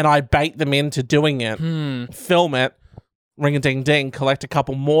 and I bait them into doing it, film it, ring a ding ding, collect a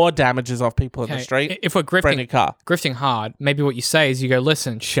couple more damages off people in the street, If we're brand new car. grifting hard, maybe what you say is you go,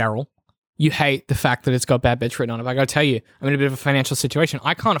 listen, Cheryl, you hate the fact that it's got bad bitch written on it. But I got to tell you, I'm in a bit of a financial situation.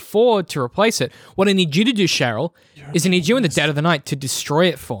 I can't afford to replace it. What I need you to do, Cheryl, is I need you in the dead of the night to destroy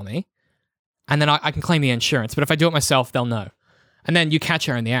it for me. And then I can claim the insurance. But if I do it myself, they'll know. And then you catch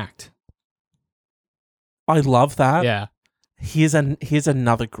her in the act. I love that. Yeah. Here's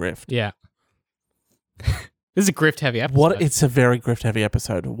another grift. Yeah. This is a grift heavy episode. It's a very grift heavy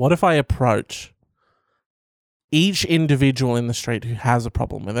episode. What if I approach each individual in the street who has a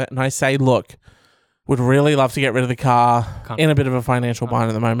problem with it and I say, look, would really love to get rid of the car, in a bit of a financial bind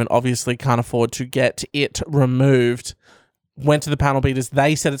at the moment, obviously can't afford to get it removed. Went to the panel beaters.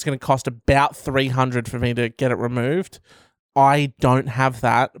 They said it's going to cost about $300 for me to get it removed. I don't have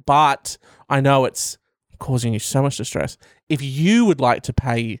that, but I know it's causing you so much distress. If you would like to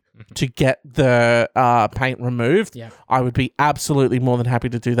pay to get the paint removed, I would be absolutely more than happy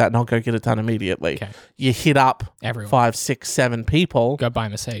to do that, and I'll go get it done immediately. Okay. You hit up Everyone. 5, 6, 7 people. Go buy a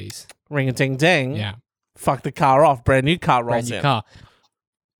Mercedes. Ring a ding ding. Yeah. Fuck the car off. Brand new car rolls Brand new in. car.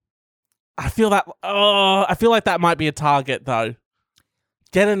 I feel like that might be a target though.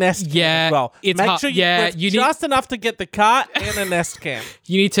 Get a Nest cam as well. it's Make hard. sure you Yeah, lift you need- just enough to get the car and a Nest cam.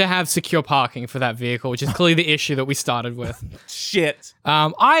 You need to have secure parking for that vehicle, which is clearly the issue that we started with. Shit.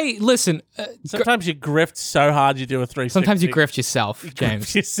 Listen. Sometimes you grift so hard you do a 360. Sometimes you grift yourself, James.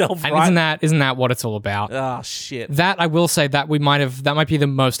 Grift yourself, And right? isn't that what it's all about? Oh, shit. That I will say that might be the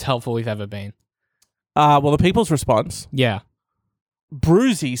most helpful we've ever been. Well, the people's response. Yeah.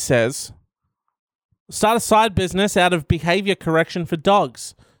 Bruzy says, start a side business out of behavior correction for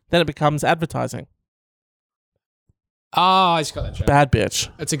dogs. Then it becomes advertising. Oh, I just got that joke. Bad bitch.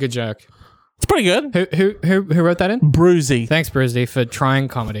 That's a good joke. It's pretty good. Who wrote that in? Bruzy. Thanks, Brizzy, for trying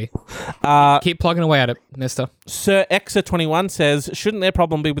comedy. Keep plugging away at it, mister. Sir Exa21 says, shouldn't their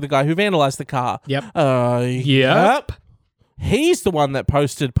problem be with the guy who vandalized the car? Yep. Yep. He's the one that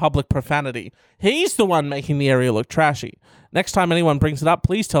posted public profanity. He's the one making the area look trashy. Next time anyone brings it up,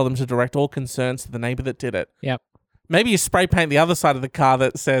 please tell them to direct all concerns to the neighbor that did it. Yep. Maybe you spray paint the other side of the car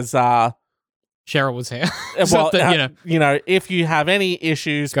that says, Cheryl was here. well, if you have any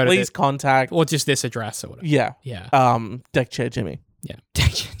issues, please contact. Or just this address or whatever. Yeah. Yeah. Deck chair Jimmy. Yeah.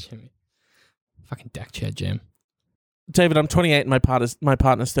 Deck chair Jimmy. Fucking deck chair Jim. David, I'm 28 and my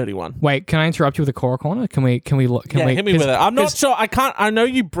partner's 31. Wait, can I interrupt you with a Cora corner? Can we hit me with it. I'm not sure. I know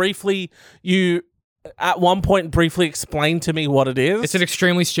you at one point briefly explained to me what it is. It's an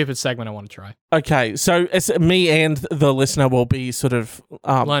extremely stupid segment I want to try. Okay, so it's me and the listener will be sort of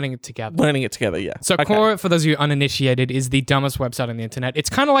learning it together. Yeah. So okay. Quora, for those of you uninitiated, is the dumbest website on the internet. It's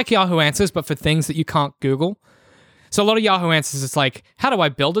kind of like Yahoo Answers, but for things that you can't Google. So a lot of Yahoo Answers, it's like, how do I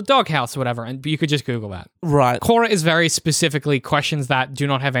build a doghouse or whatever? And you could just Google that. Right. Quora is very specifically questions that do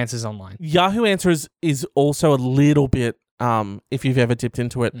not have answers online. Yahoo Answers is also a little bit if you've ever dipped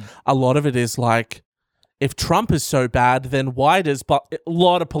into it, a lot of it is like, if Trump is so bad, then why does a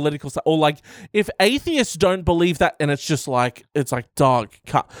lot of political stuff, or like if atheists don't believe that, and it's just like, it's like, dog,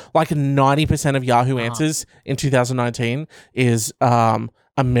 like 90% of Yahoo Answers in 2019 is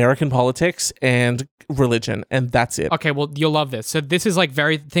American politics and religion, and that's it. Okay, well, you'll love this. So this is like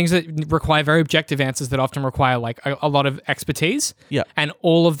things that require very objective answers that often require like a lot of expertise. Yeah. And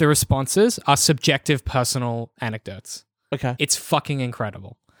all of the responses are subjective personal anecdotes. Okay. It's fucking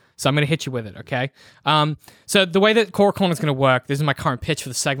incredible. So I'm going to hit you with it, okay? So the way that Quora Corner is going to work, this is my current pitch for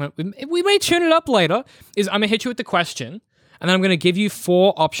the segment. We may tune it up later, is I'm going to hit you with the question, and then I'm going to give you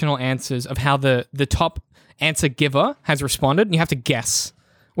 4 optional answers of how the top answer giver has responded, and you have to guess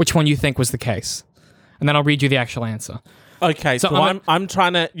which one you think was the case. And then I'll read you the actual answer. Okay, so I'm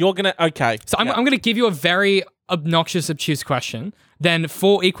trying to, you're going to, okay. So I'm going to give you a very obnoxious, obtuse question, then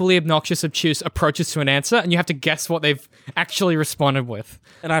 4 equally obnoxious, obtuse approaches to an answer, and you have to guess what they've actually responded with.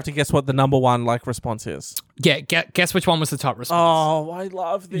 And I have to guess what the number one like response is. Yeah, guess which one was the top response. Oh, I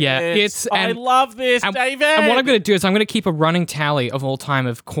love this. Yeah, I love this, David. And what I'm going to do is I'm going to keep a running tally of all time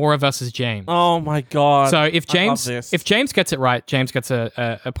of Quora versus James. Oh my god. So if James gets it right, James gets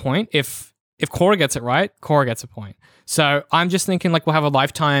a point. If Quora gets it right, Quora gets a point. So I'm just thinking like we'll have a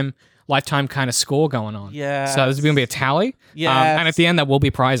lifetime kind of score going on. Yeah. So there's going to be a tally. Yeah. And at the end, there will be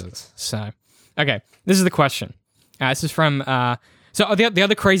prizes. So, okay, this is the question. This is from... so the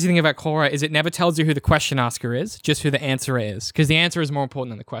other crazy thing about Quora is it never tells you who the question asker is, just who the answerer is, because the answer is more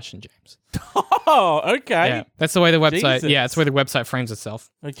important than the question, James. Oh, okay. Yeah, that's the way the website... Jesus. Yeah, it's the way the website frames itself.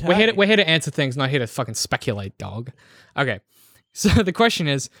 Okay. We're here to answer things, not here to fucking speculate, dog. Okay, so the question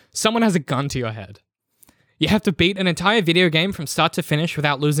is, someone has a gun to your head. You have to beat an entire video game from start to finish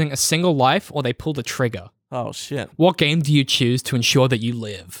without losing a single life, or they pull the trigger. Oh, shit. What game do you choose to ensure that you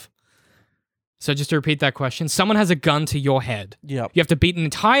live? So just to repeat that question, someone has a gun to your head. Yep. You have to beat an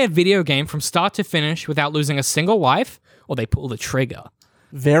entire video game from start to finish without losing a single life, or they pull the trigger.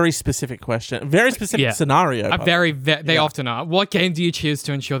 Very specific question. Very specific scenario. They often are. What game do you choose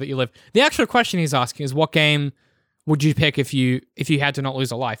to ensure that you live? The actual question he's asking is, what game would you pick if you had to not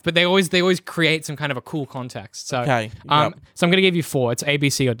lose a life? But they always create some kind of a cool context. So, okay. So I'm going to give you 4. It's A, B,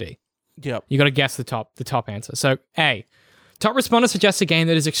 C, or D. Yep. You got to guess the top answer. So A, top responder suggests a game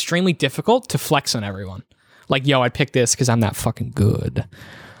that is extremely difficult to flex on everyone. Like, yo, I'd pick this because I'm that fucking good.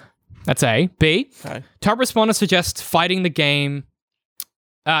 That's A. B, okay. Top responder suggests fighting the guy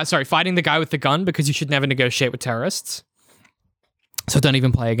with the gun because you should never negotiate with terrorists. So don't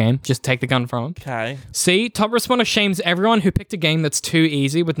even play a game. Just take the gun from him. Okay. C, top responder shames everyone who picked a game that's too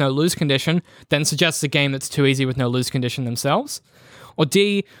easy with no lose condition, then suggests a game that's too easy with no lose condition themselves. Or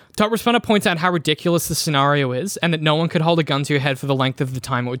D, top responder points out how ridiculous the scenario is and that no one could hold a gun to your head for the length of the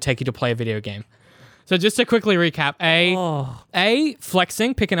time it would take you to play a video game. So just to quickly recap, A,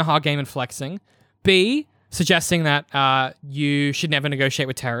 flexing, picking a hard game and flexing. B, suggesting that you should never negotiate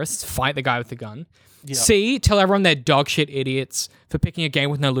with terrorists, fight the guy with the gun. Yep. C, tell everyone they're dog shit idiots for picking a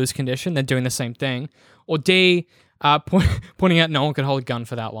game with no lose condition, then doing the same thing. Or D, pointing out no one could hold a gun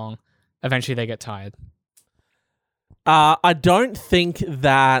for that long. Eventually they get tired. I don't think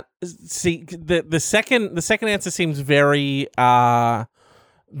that. See, the second answer seems very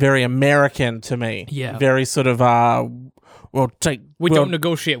very American to me. Yeah. Very sort of We don't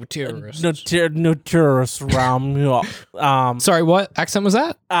negotiate with terrorists. No terrorists around here. Sorry, what accent was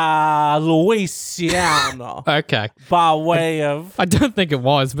that? Louisiana. Okay. By way of... I don't think it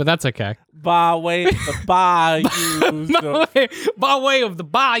was, but that's okay. By way of the bayous. by way of the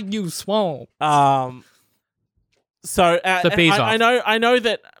bayou swamp. So the bees I know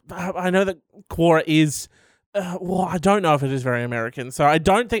that Quora is... well, I don't know if it is very American, so I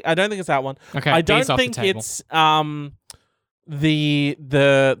don't think it's that one. Okay, I don't think it's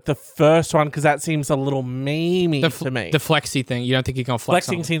the first one because that seems a little memey to me. The flexy thing, you don't think you're gonna flex?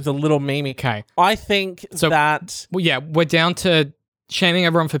 Flexing seems a little memey. Okay, I think that. Well, yeah, we're down to shaming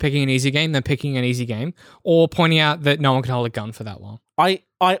everyone for picking an easy game, then picking an easy game, or pointing out that no one can hold a gun for that long. I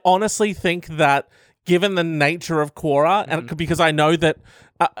honestly think that. Given the nature of Quora, and because I know that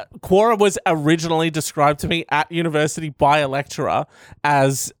Quora was originally described to me at university by a lecturer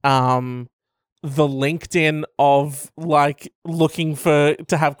as the LinkedIn of like looking to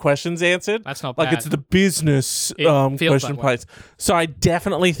have questions answered. That's not like bad. it's the business question place. So I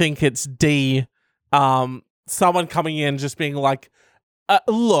definitely think it's D. Someone coming in just being like,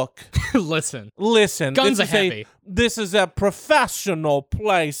 look, listen, This guns are is heavy. This is a professional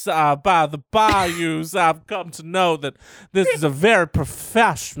place by the bayous. I've come to know that this is a very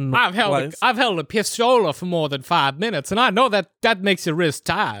professional place. I've held a pistola for more than 5 minutes, and I know that makes your wrist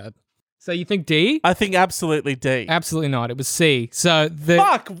tired. So you think D? I think absolutely D. Absolutely not. It was C. So the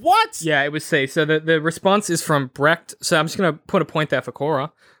Fuck, what? Yeah, it was C. So the response is from Brecht. So I'm just going to put a point there for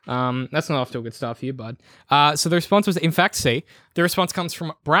Cora. That's not off to a good start for you, bud. So the response was, in fact, C. The response comes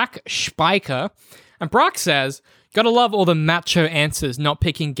from Brack Spiker. And Brack says, gotta love all the macho answers, not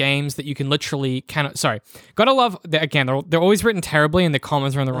picking games that you can literally cannot... Sorry. Gotta love... Again, they're always written terribly and the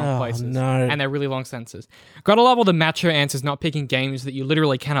commas are in the wrong places. No. And they're really long sentences. Gotta love all the macho answers, not picking games that you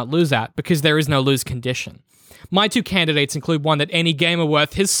literally cannot lose at because there is no lose condition. My two candidates include one that any gamer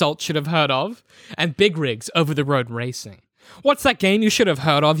worth his salt should have heard of, and Big Rigs Over the Road Racing. What's that game you should have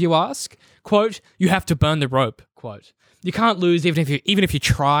heard of, you ask? Quote, you have to burn the rope. Quote, you can't lose even if you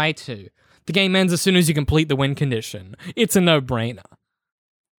try to. The game ends as soon as you complete the win condition. It's a no-brainer.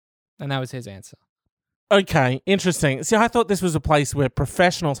 And that was his answer. Okay, interesting. See, I thought this was a place where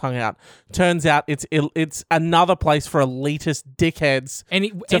professionals hung out. Turns out it's another place for elitist dickheads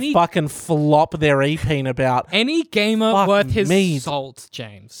to fucking flop their e-peen about. Any gamer worth his salt,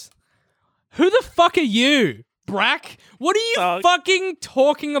 James. Who the fuck are you, Brack? What are you fucking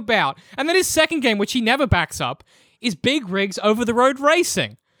talking about? And then his second game, which he never backs up, is Big Rigs Over the Road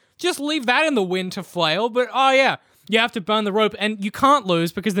Racing. Just leave that in the wind to flail, but oh yeah, you have to burn the rope and you can't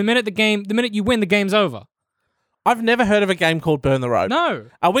lose because the minute you win, the game's over. I've never heard of a game called Burn the Rope. No.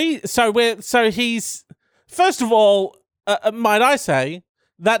 He's first of all, might I say,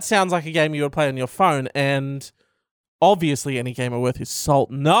 that sounds like a game you would play on your phone, and obviously any gamer worth his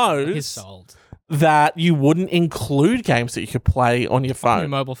salt knows that you wouldn't include games that you could play on your phone. On your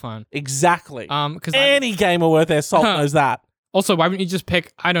mobile phone. Exactly. Because any gamer worth their salt knows that. Also, why wouldn't you just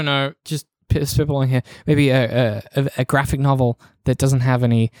pick, I don't know, just spitballing here, maybe a graphic novel that doesn't have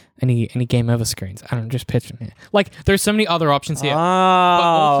any game over screens? I don't know, just pitching here. Like, there's so many other options here.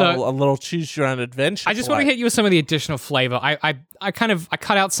 Oh, a little choose your own adventure. I just want to hit you with some of the additional flavor. I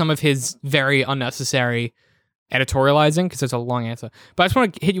cut out some of his very unnecessary editorializing because it's a long answer. But I just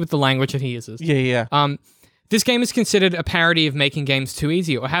want to hit you with the language that he uses. Yeah. This game is considered a parody of making games too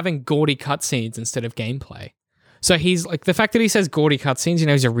easy or having gaudy cutscenes instead of gameplay. So he's like, the fact that he says gaudy cutscenes, you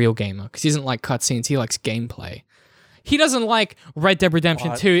know he's a real gamer because he doesn't like cutscenes, he likes gameplay. He doesn't like Red Dead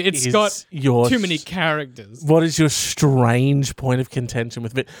Redemption 2. It's got too many characters. What is your strange point of contention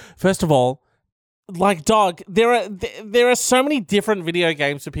with it? First of all, like, dog, there are so many different video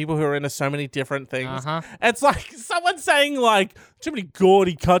games for people who are into so many different things. It's like someone saying, like, too many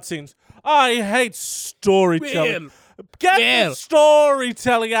gaudy cutscenes. I hate storytelling. Get the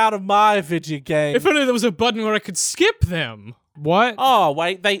storytelling out of my video game. If only there was a button where I could skip them. What? Oh,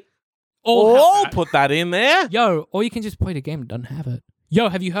 wait, they all put that in there? Yo, or you can just play the game that doesn't have it. Yo,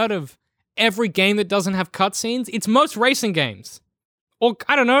 have you heard of every game that doesn't have cutscenes? It's most racing games. Or,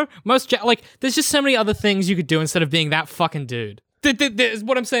 I don't know, there's just so many other things you could do instead of being that fucking dude.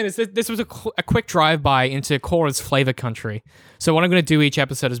 What I'm saying is this was a quick drive-by into Cora's flavor country. So what I'm going to do each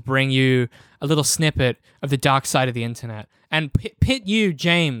episode is bring you a little snippet of the dark side of the internet and pit you,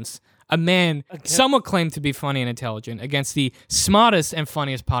 James, a man somewhat claimed to be funny and intelligent, against the smartest and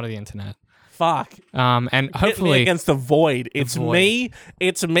funniest part of the internet. Fuck. And hopefully against the void. It's me.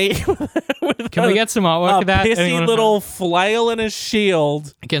 Can we get some artwork of that? Pissy little flail and a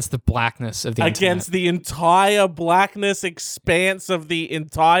shield against the blackness of the internet. Against the entire blackness expanse of the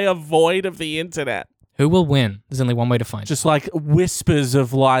entire void of the internet. Who will win? There's only one way to find it. Just like whispers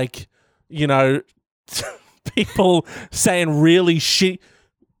of, like, you know, people saying really shit.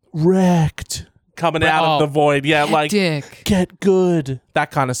 Wrecked. Coming out of the void. Yeah, like, get good. That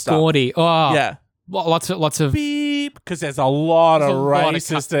kind of stuff. Gaudy. Oh. Yeah. Lots of beep, because there's a lot of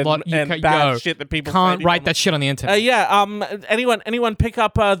racist and bad shit that people can't write that shit on the internet. Anyone pick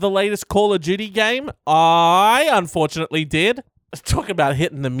up the latest Call of Duty game? I unfortunately did. Talk about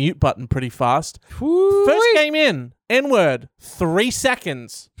hitting the mute button pretty fast. Woo-wee. First game in, N-word, 3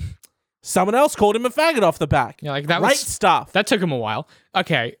 seconds. Someone else called him a faggot off the back. Yeah, like that Great stuff. That took him a while.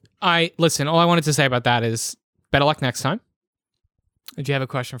 Okay, listen. All I wanted to say about that is better luck next time. Do you have a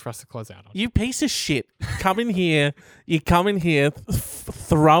question for us to close out on? You piece of shit. You come in here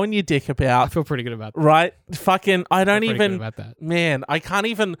throwing your dick about. I feel pretty good about that. Right? Fucking, I don't even. About that. Man, I can't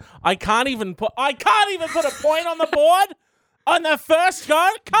even put a point on the board on the first go.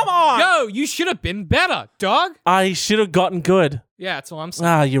 Come on. Yo, you should have been better, dog. I should have gotten good. Yeah, that's all I'm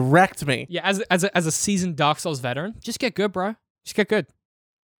saying. You wrecked me. Yeah, as a seasoned Dark Souls veteran, just get good, bro. Just get good.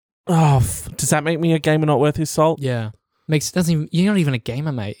 Oh, does that make me a gamer not worth his salt? Yeah. You're not even a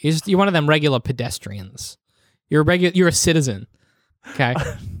gamer, mate. You're one of them regular pedestrians. You're a citizen. Okay?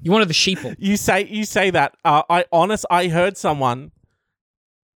 You're one of the sheeple. You say that. I heard someone.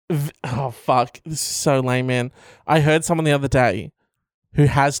 Oh fuck! This is so lame, man. I heard someone the other day who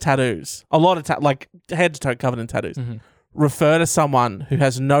has tattoos, a lot of like head to toe covered in tattoos, refer to someone who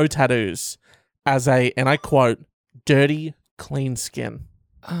has no tattoos as a, and I quote, dirty, clean skin.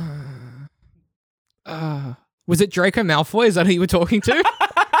 Was it Draco Malfoy? Is that who you were talking to?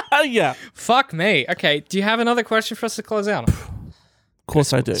 Yeah. Fuck me. Okay, do you have another question for us to close out on? Of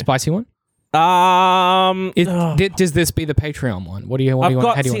course I do. Spicy one? Does this be the Patreon one? What do you want? How do you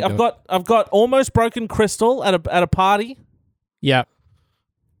want to do it? I've got almost broken crystal at a party. Yeah.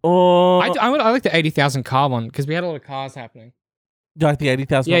 Or I like the 80,000 car one because we had a lot of cars happening. You like the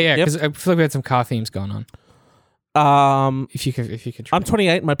 80,000? Yeah, because I feel like we had some car themes going on. If you could. I'm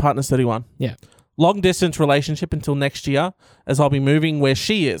 28. My partner's 31. Yeah. Long distance relationship until next year, as I'll be moving where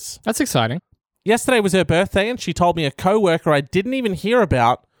she is. That's exciting. Yesterday was her birthday, and she told me a coworker I didn't even hear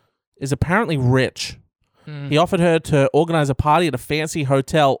about is apparently rich. He offered her to organize a party at a fancy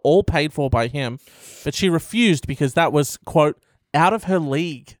hotel, all paid for by him, but she refused because that was, quote, out of her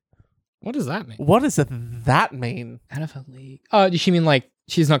league. What does that mean? What does that mean? Out of her league. Oh, does she mean like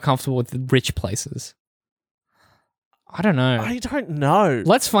she's not comfortable with the rich places? I don't know. I don't know.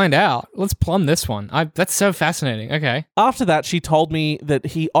 Let's find out. Let's plumb this one. That's so fascinating. Okay. After that, she told me that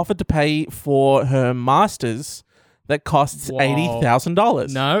he offered to pay for her master's that costs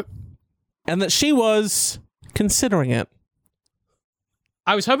 $80,000. No. And that she was considering it.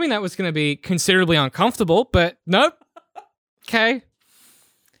 I was hoping that was going to be considerably uncomfortable, but nope. Okay.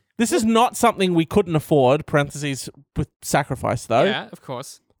 This is not something we couldn't afford, parentheses, with sacrifice, though. Yeah, of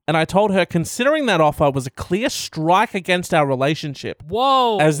course. And I told her considering that offer was a clear strike against our relationship.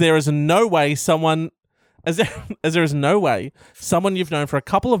 Whoa. As there is no way someone you've known for a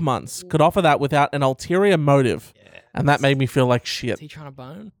couple of months could offer that without an ulterior motive. Yeah. And that made me feel like shit. Is he trying to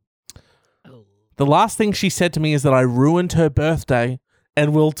bone? Oh. The last thing she said to me is that I ruined her birthday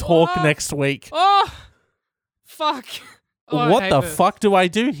and we'll talk next week. Oh, fuck. Oh, what the fuck do I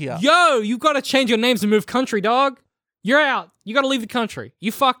do here? Yo, you got to change your names and move country, dog. You're out. You got to leave the country.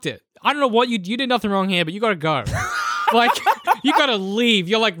 You fucked it. I don't know what you did nothing wrong here, but you got to go. Like, you got to leave.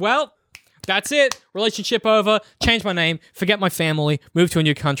 You're like, well, that's it. Relationship over. Change my name. Forget my family. Move to a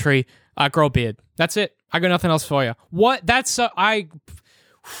new country. Grow a beard. That's it. I got nothing else for you. What? That's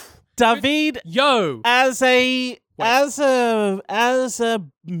David. Yo. As a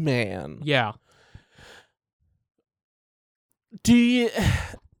man. Yeah. Do you?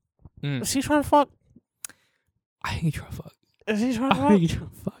 Is he trying to fuck? I think he's trying to fuck. Is he trying to fuck? I think he's trying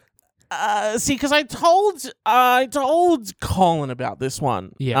to fuck. See, because I told Colin about this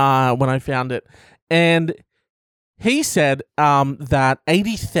one. Yeah. When I found it, and he said that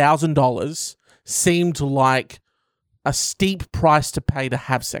 $80,000 seemed like a steep price to pay to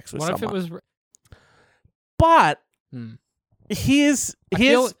have sex with someone. What if it was? But here's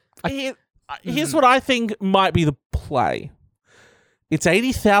what I think might be the play. It's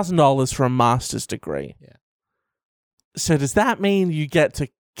 $80,000 for a master's degree. Yeah. So does that mean you get to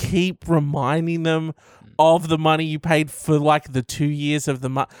keep reminding them of the money you paid for like the 2 years of the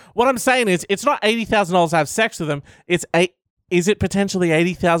What I'm saying is, it's not $80,000 to have sex with them. Is it potentially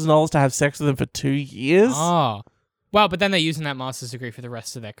 $80,000 to have sex with them for 2 years? Oh, well, but then they're using that master's degree for the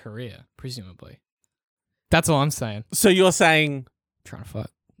rest of their career, presumably. That's all I'm saying. So you're saying trying to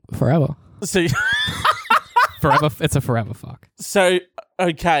fuck forever. So. Forever, it's a forever fuck. So,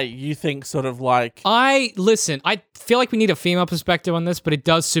 okay, you think sort of like... I feel like we need a female perspective on this, but it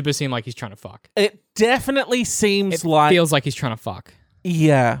does super seem like he's trying to fuck. It definitely seems like... It feels like he's trying to fuck.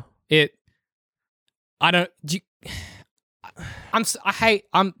 Yeah. I'm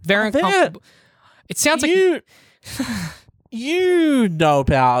very uncomfortable. It sounds like... You know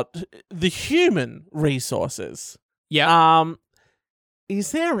about the human resources. Yeah.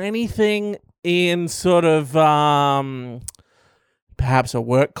 Is there anything in sort of perhaps a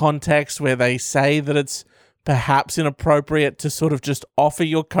work context where they say that it's perhaps inappropriate to sort of just offer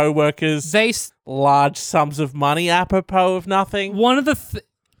your coworkers large sums of money apropos of nothing? One of the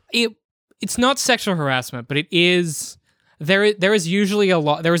it's not sexual harassment, but it is there is usually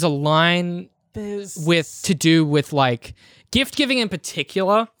there is a line to do with like gift giving in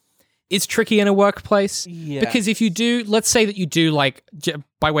particular is tricky in a workplace. Yeah. Because if you do, let's say that you do like,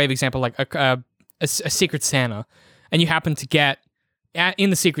 by way of example, like a Secret Santa, and you happen to get in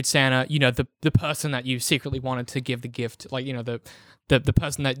the Secret Santa, you know, the person that you secretly wanted to give the gift, like, you know, the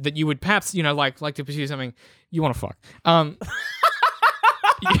person that you would perhaps, you know, like to pursue something you want to fuck.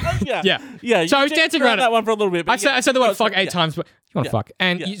 Yeah. So I was you dancing around that one for a little bit. But I said the word fuck 8 times, but you want to fuck,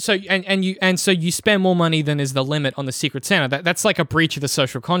 and so you spend more money than is the limit on the Secret Santa. That's like a breach of the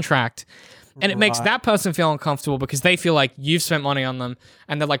social contract. And it makes that person feel uncomfortable because they feel like you've spent money on them,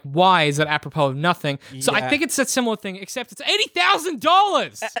 and they're like, "Why is it apropos of nothing?" So I think it's a similar thing, except it's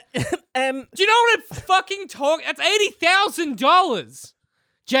 $80,000. And do you know what I'm fucking talking? That's $80,000,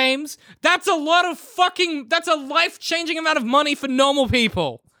 James. That's a lot of fucking. That's a life-changing amount of money for normal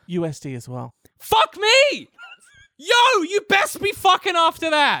people. USD as well. Fuck me, yo! You best be fucking after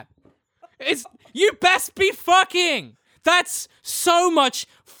that. You best be fucking. That's so much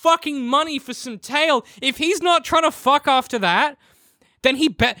fucking money for some tail. If he's not trying to fuck after that, then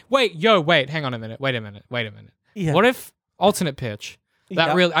he wait, hang on a minute. Wait a minute. Yeah. What if alternate pitch? I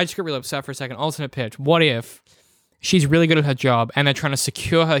just got really upset for a second. Alternate pitch. What if she's really good at her job and they're trying to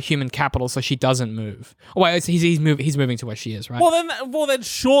secure her human capital so she doesn't move? Oh, wait, he's moving to where she is, right? Well then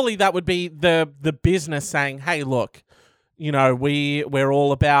surely that would be the business saying, "Hey, look, you know, we're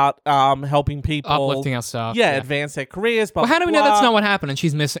all about helping people, uplifting our staff, advance their careers." But how do we know that's not what happened? And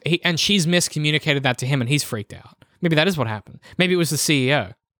she's miscommunicated that to him, and he's freaked out. Maybe that is what happened. Maybe it was the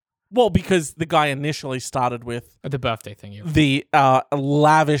CEO. Well, because the guy initially started with the birthday thing, the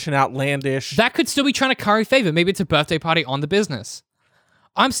lavish and outlandish. That could still be trying to curry favor. Maybe it's a birthday party on the business.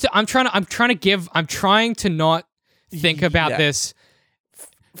 I'm trying to not think about this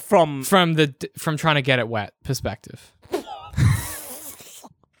from trying to get it wet perspective.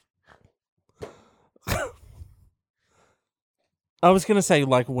 I was gonna say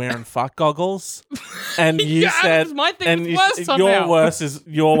like wearing fuck goggles, and you said was my thing was worse somehow.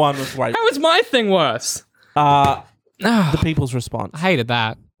 Your one was right. How was my thing worse? The people's response. I hated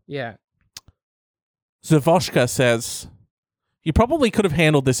that. Yeah. Zavoshka says, "You probably could have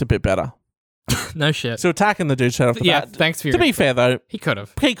handled this a bit better." No shit. So attacking the dude straight off the bat. Thanks for your To be fair though, he could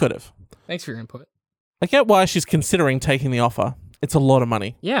have. Thanks for your input. I get why she's considering taking the offer. It's a lot of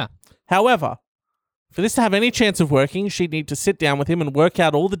money. Yeah. However, for this to have any chance of working, she'd need to sit down with him and work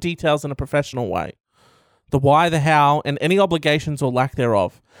out all the details in a professional way. The why, the how, and any obligations or lack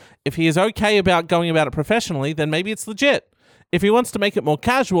thereof. If he is okay about going about it professionally, then maybe it's legit. If he wants to make it more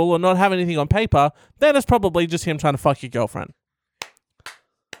casual or not have anything on paper, then it's probably just him trying to fuck your girlfriend.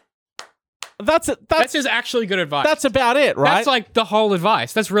 That's just actually good advice. That's about it, right? That's like the whole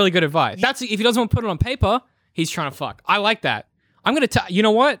advice. That's really good advice. That's if he doesn't want to put it on paper, he's trying to fuck. I like that. I'm gonna tell you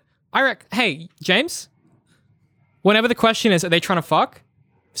know what? Hey, James, whenever the question is, are they trying to fuck?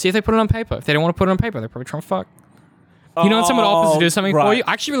 See if they put it on paper. If they don't want to put it on paper, they're probably trying to fuck. You know when someone offers to do something for you?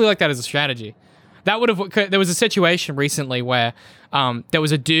 I actually really like that as a strategy. There was a situation recently where there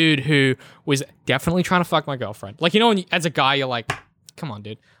was a dude who was definitely trying to fuck my girlfriend. Like, you know, as a guy, you're like, come on,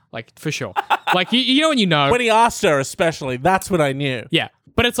 dude. Like, for sure. Like, you know when you know. When he asked her especially, that's when I knew. Yeah.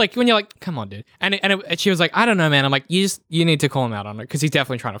 But it's like, when you're like, come on, dude. And she was like, I don't know, man. I'm like, you need to call him out on it because he's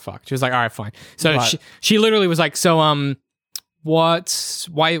definitely trying to fuck. She was like, all right, fine. So she literally was like, so, why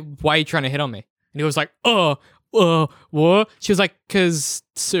are you trying to hit on me? And he was like, what? She was like, because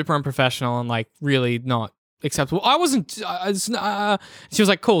super unprofessional and like really not acceptable. I wasn't, she was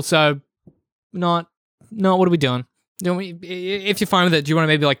like, cool. So no, what are we doing? If you're fine with it, do you want to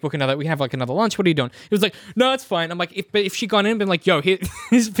maybe like book another? We have like another lunch. What are you doing? He was like, no, it's fine. I'm like, if she gone in and been like, yo,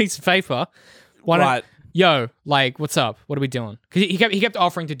 here's a piece of paper. Why don't, yo, like, what's up? What are we doing? Because he kept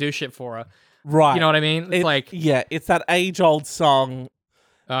offering to do shit for her. Right. You know what I mean? It's that age-old song.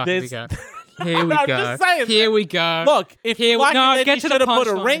 Here we go. Here we go. Just saying, here we go. Look, if you like it, then you should have put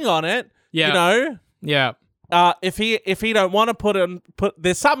a line. ring on it. Yeah. You know? Yeah. If he don't want to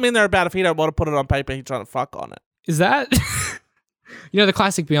there's something in there about if he don't want to put it on paper, he's trying to fuck on it. Is that? You know the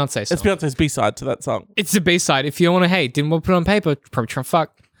classic Beyonce song? It's Beyonce's B-side to that song. It's the B-side. If you don't want to, didn't want to put it on paper, probably trying to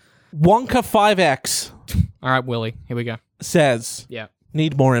fuck. Wonka 5X. All right, Willie. Here we go. Says,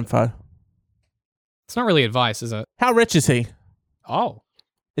 need more info. It's not really advice, is it? How rich is he? Oh.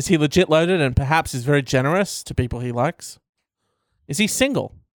 Is he legit loaded and perhaps is very generous to people he likes? Is he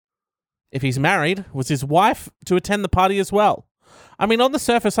single? If he's married, was his wife to attend the party as well? I mean, on the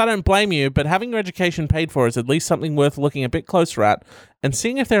surface, I don't blame you, but having your education paid for is at least something worth looking a bit closer at and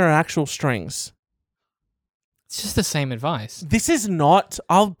seeing if there are actual strings. It's just the same advice. This is not...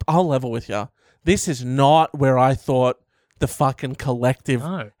 I'll level with you. This is not where I thought the fucking collective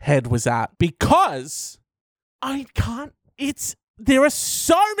head was at. Because I can't... There are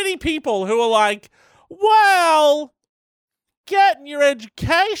so many people who are like, well, getting your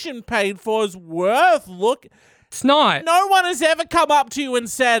education paid for is worth look. It's not. No one has ever come up to you and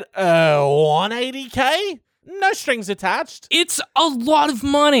said, 180K? No strings attached. It's a lot of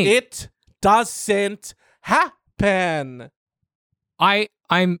money. It doesn't happen. I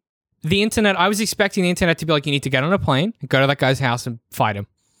the internet. I was expecting the internet to be like, you need to get on a plane, and go to that guy's house, and fight him.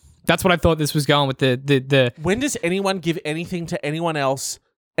 That's what I thought this was going with the. When does anyone give anything to anyone else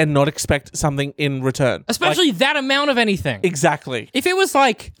and not expect something in return? Especially that amount of anything. Exactly. If it was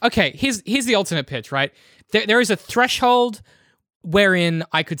like, okay, here's the alternate pitch, right? There is a threshold wherein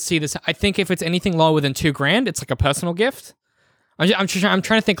I could see this. I think if it's anything lower than $2,000, it's like a personal gift. I'm trying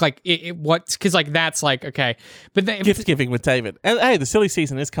to think like because like that's like okay, but then Gift giving with David, and hey, the silly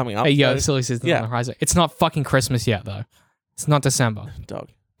season is coming up. Hey, yo, so- the silly season on the horizon. It's not fucking Christmas yet though. It's not December. Dog.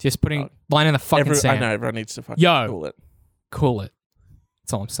 Just putting line in the fucking I sand. know everyone needs to fucking Yo. cool it. Cool it.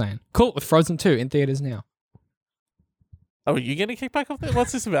 That's all I'm saying. Cool it with Frozen 2 in theaters now. Oh, are you getting kicked back off there?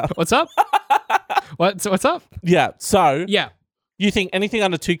 What's this about? What's up? What's up? Yeah. So Yeah. you think anything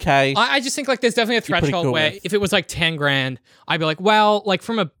under 2K? I just think like there's definitely a You're pretty threshold cool where with. if it was like $10,000, I'd be like, well, like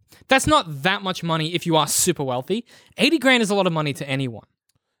that's not that much money if you are super wealthy. $80,000 is a lot of money to anyone.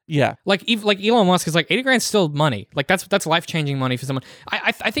 Yeah. Like Elon Musk is like $80,000 is still money. Like that's life changing money for someone.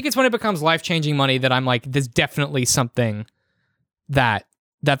 I think it's when it becomes life changing money that I'm like, there's definitely something that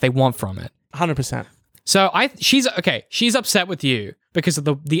they want from it. 100%. So she's upset with you because of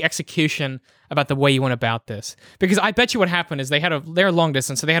the execution about the way you went about this. Because I bet you what happened is they're long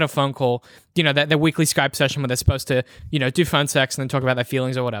distance, so they had a phone call, you know, their weekly Skype session where they're supposed to, you know, do phone sex and then talk about their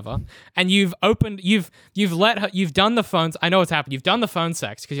feelings or whatever. And you've done the phones. I know what's happened. You've done the phone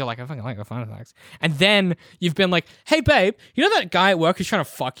sex because you're like, I fucking like the phone sex. And then you've been like, hey babe, you know that guy at work who's trying to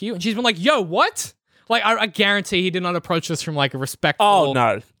fuck you? And she's been like, yo, what? Like, I guarantee he did not approach this from like a respectful, Oh,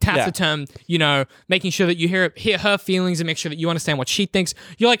 no. taciturn, you know, making sure that you hear her feelings and make sure that you understand what she thinks.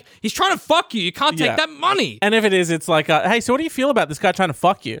 You're like, he's trying to fuck you. You can't take Yeah. that money. And if it is, it's like, hey, so what do you feel about this guy trying to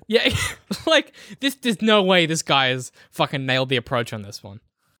fuck you? Yeah, like there's no way this guy has fucking nailed the approach on this one.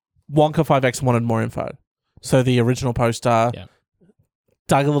 Wonka 5X wanted more info. So the original poster Yeah.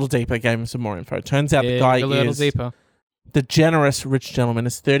 dug a little deeper, gave him some more info. Turns out the guy a little is deeper. the generous rich gentleman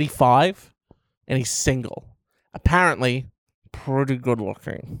is 35 and he's single. Apparently, pretty good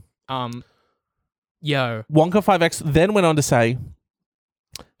looking. Yo, Wonka 5X then went on to say,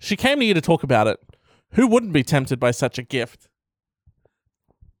 she came to you to talk about it. Who wouldn't be tempted by such a gift?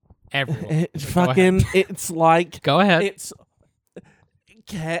 everyone. It's like... Go ahead. It's...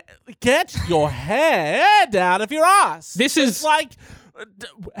 Get your head out of your ass. This It's is- like...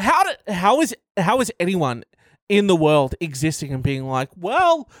 How is anyone in the world existing and being like,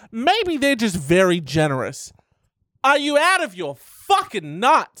 well, maybe they're just very generous? Are you out of your fucking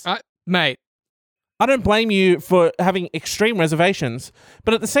nuts? Mate, I don't blame you for having extreme reservations,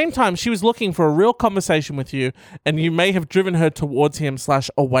 but at the same time, she was looking for a real conversation with you, and you may have driven her towards him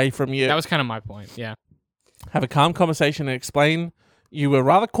 / away from you. that was kind of my point. Yeah. Have a calm conversation and explain you were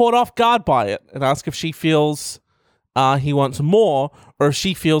rather caught off guard by it, and ask if she feels he wants more, or if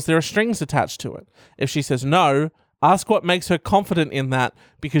she feels there are strings attached to it. If she says no, ask what makes her confident in that,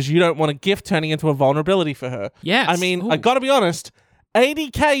 because you don't want a gift turning into a vulnerability for her. Yes. I mean, I Ooh. gotta be honest,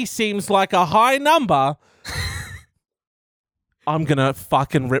 80K seems like a high number. I'm gonna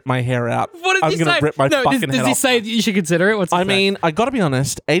fucking rip my hair out. What did I'm he gonna say? rip my no, fucking does head he off. say that you should consider it? What's he I say? mean, I gotta be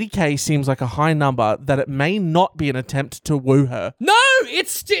honest, 80K seems like a high number that it may not be an attempt to woo her. no,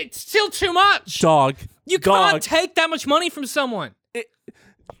 it's still too much. Dog. You Dog. can't take that much money from someone.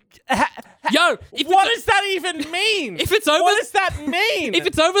 Ha- Yo, if what it's, does that even mean? if it's over- what does that mean? if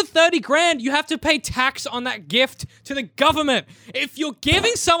it's over 30 grand, you have to pay tax on that gift to the government. If you're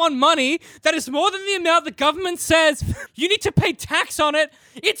giving someone money that is more than the amount the government says you need to pay tax on it,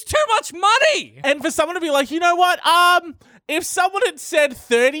 it's too much money. And for someone to be like, you know what? If someone had said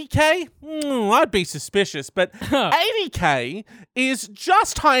 30K, I'd be suspicious. But 80K is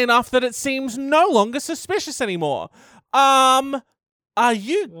just high enough that it seems no longer suspicious anymore. Are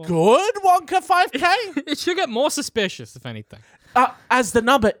you good, Wonka 5K? It should get more suspicious, if anything. As the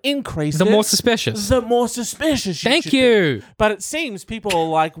number increases, The more suspicious. The more suspicious. Thank should be. you. But it seems people are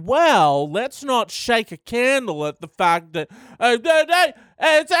like, well, let's not shake a candle at the fact that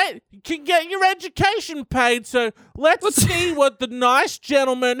you can get your education paid. So let's see what the nice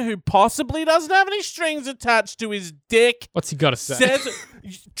gentleman who possibly doesn't have any strings attached to his dick What's he got to say? says.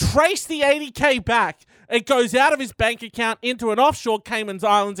 Trace the 80K back. It goes out of his bank account into an offshore Cayman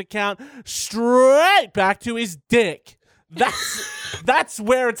Islands account, straight back to his dick. That's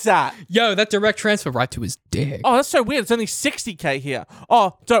where it's at. Yo, that direct transfer right to his dick. Oh, that's so weird. It's only 60K here.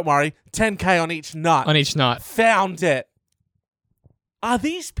 Oh, don't worry. 10K on each nut. On each nut. Found it. Are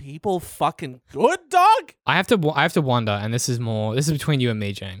these people fucking good, dog? I have to wonder, and this is between you and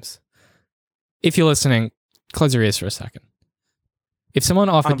me, James. If you're listening, close your ears for a second. If someone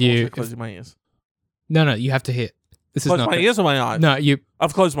offered I'm you... also closing my ears. No, you have to hit. This is Close not. my ears or my eyes? No, you.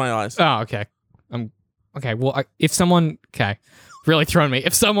 I've closed my eyes. Oh, okay. Okay. Well, if someone, okay, really thrown me.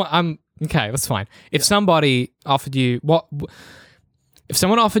 If someone, okay. That's fine. If somebody offered you if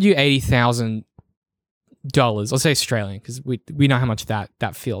someone offered you $80,000, let's say Australian, because we know how much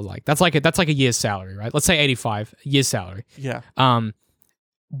that feels like. That's like a year's salary, right? Let's say 85 a year's salary. Yeah.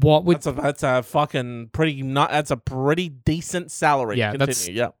 What would That's a fucking pretty that's a pretty decent salary. Yeah,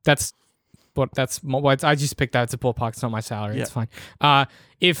 Continue. that's I just picked that. It's a ballpark. It's not my salary. Yeah. It's fine.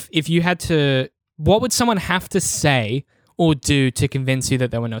 If you had to, what would someone have to say or do to convince you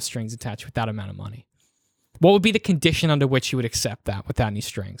that there were no strings attached with that amount of money? What would be the condition under which you would accept that without any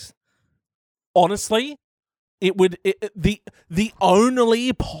strings? Honestly, the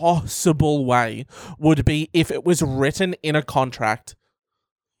only possible way would be if it was written in a contract.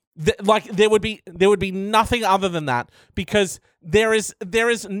 There would be nothing other than that, because there is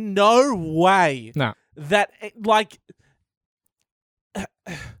no way that it would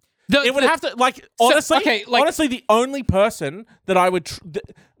have to honestly. Honestly, the only person that I would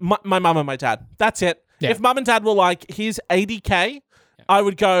my mum and my dad. That's it. Yeah. If mum and dad were like, "Here's $80K," I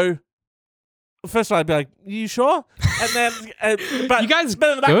would go. First, I'd be like, "You sure?" And then, but you guys,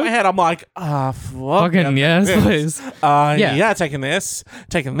 but in the back of my head, I'm like, fucking yes, please. Yeah, taking this,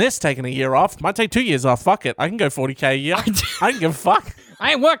 taking a year off. Might take 2 years off. Fuck it, I can go $40K a year. I don't give a fuck.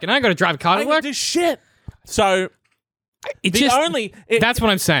 I ain't working. I ain't got to drive a car to I work. do shit. So that's what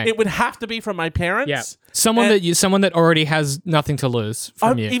I'm saying. It would have to be from my parents. Yeah, someone that already has nothing to lose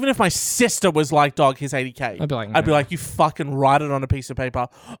from you. Even if my sister was like, "Dog, here's $80K," I'd be like, "You fucking write it on a piece of paper,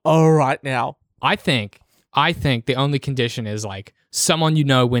 all right now." I think the only condition is like someone you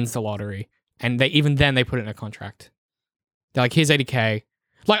know wins the lottery, and they put it in a contract. They're like, "Here's $80K."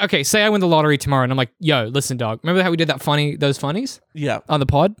 Like, okay, say I win the lottery tomorrow, and I'm like, "Yo, listen, dog. Remember how we did those funnies? Yeah, on the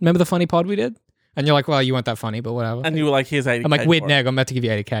pod. Remember the funny pod we did?" And you're like, "Well, you weren't that funny, but whatever." And you were like, "Here's $80K." I'm like, "Weird neg, I'm about to give you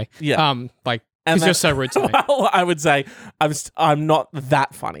 $80K." Yeah. Because you're so rude to me. Well, I would say I'm not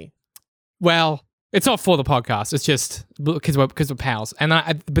that funny. Well, it's not for the podcast. It's just because we're pals. And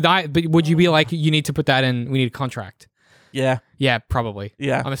but would you be like, you need to put that in? We need a contract. Yeah. Yeah, probably.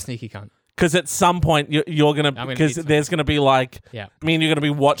 Yeah. I'm a sneaky cunt. Because at some point you're gonna because there's gonna be like, yeah. I mean, you're gonna be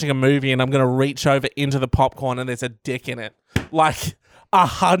watching a movie and I'm gonna reach over into the popcorn and there's a dick in it, like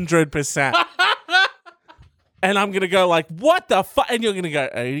 100%. And I'm gonna go like, what the fuck? And you're gonna go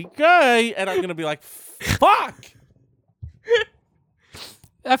 $80K, and I'm gonna be like, fuck.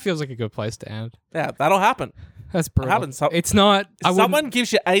 That feels like a good place to end. Yeah, that'll happen. That's brutal. Happens. It's not. If someone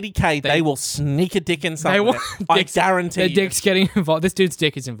gives you $80K, they will sneak a dick in something. I guarantee. The dick's getting involved. This dude's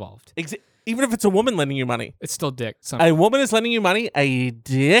dick is involved. Even if it's a woman lending you money, it's still dick. A woman is lending you money. A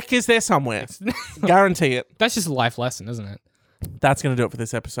dick is there somewhere. Guarantee it. That's just a life lesson, isn't it? That's gonna do it for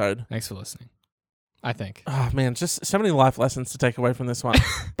this episode. Thanks for listening. I think. Oh man, just so many life lessons to take away from this one.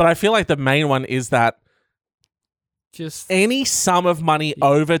 But I feel like the main one is that just any sum of money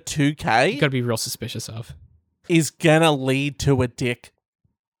over $2K you gotta be real suspicious of is gonna lead to a dick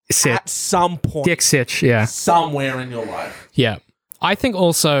at some point. Dick sitch, yeah. Somewhere in your life. Yeah. I think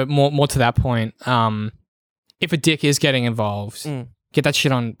also more to that point, if a dick is getting involved, get that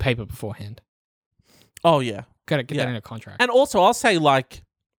shit on paper beforehand. Oh yeah. Gotta get that in a contract. And also I'll say like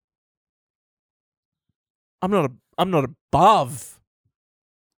I'm not above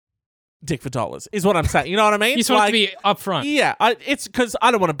dick for dollars, is what I'm saying. You know what I mean? You just want it to be upfront. Yeah, it's because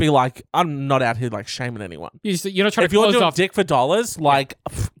I don't want to be like, I'm not out here like shaming anyone. You're not trying if to close you're doing off dick for dollars, like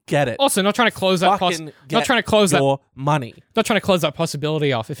get it. Also, not trying to close that. Not trying to close your money. Not trying to close that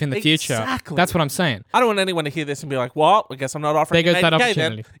possibility off. If in the future, that's what I'm saying. I don't want anyone to hear this and be like, "Well, I guess I'm not offering." There goes that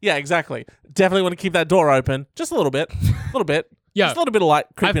opportunity. Then. Yeah, exactly. Definitely want to keep that door open, just a little bit, Yeah, just a little bit of light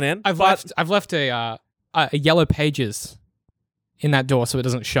creeping in. I've left a yellow pages in that door so it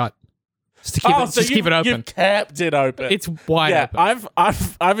doesn't shut. Just to keep it open. You've kept it open. It's wide open.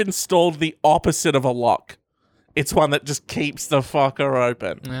 I've installed the opposite of a lock. It's one that just keeps the fucker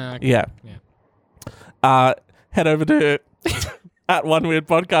open. Okay. Yeah. Head over to at One Weird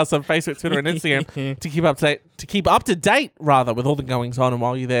Podcast on Facebook, Twitter, and Instagram to keep up to date rather with all the goings on. And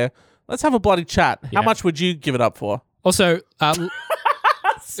while you're there, let's have a bloody chat. Yeah. How much would you give it up for? Also,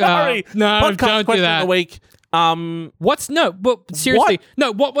 sorry, no, podcast don't question do that. of the week. What's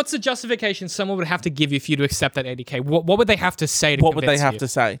the justification someone would have to give you for you to accept that $80K? What would they have to say to What would they convince have you? to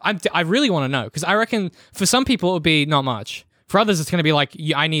say? I really want to know, because I reckon for some people it would be not much. For others, it's going to be like,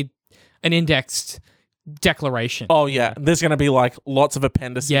 I need an indexed declaration. Oh yeah, there's going to be like lots of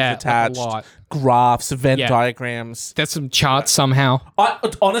appendices attached, like a lot. graphs, Venn Yeah. diagrams. There's some charts somehow.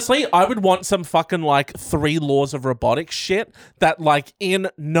 Honestly, I would want some fucking like 3 laws of robotics shit that like in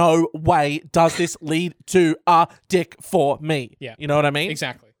no way does this lead to a dick for me. Yeah. You know what I mean?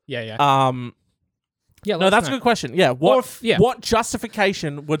 Exactly. Yeah. Yeah, no, that's a good question. Yeah. What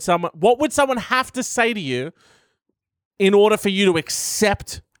justification would someone have to say to you in order for you to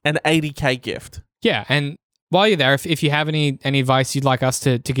accept an 80K gift? Yeah, and while you're there, if you have any advice you'd like us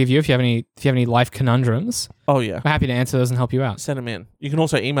to give you, if you have any life conundrums, Oh yeah. we're happy to answer those and help you out. Send them in. You can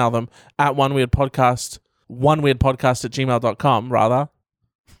also email them at oneweirdpodcast@gmail.com rather.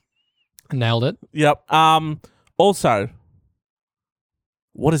 Nailed it. Yep. Also,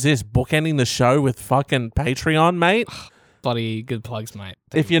 what is this? Bookending the show with fucking Patreon, mate? Bloody good plugs, mate.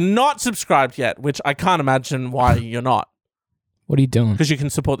 If you're not subscribed yet, which I can't imagine why you're not, What are you doing? because you can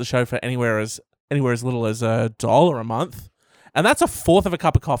support the show for anywhere as little as $1 a month, and that's a fourth of a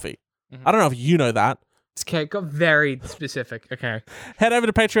cup of coffee. Mhm. I don't know if you know that. Okay, got very specific. Okay. Head over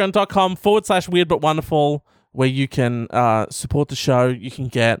to patreon.com/weirdbutwonderful, where you can support the show. You can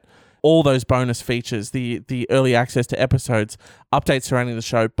get all those bonus features, the early access to episodes, updates surrounding the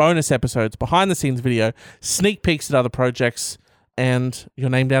show, bonus episodes, behind the scenes video, sneak peeks at other projects, and your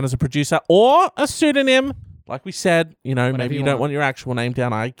name down as a producer or a pseudonym. Like we said, Whatever maybe you you don't want. want your actual name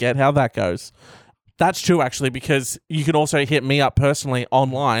down. I get how that goes. That's true, actually, because you can also hit me up personally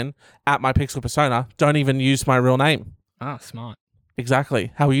online at my Pixel Persona. Don't even use my real name. Ah, smart.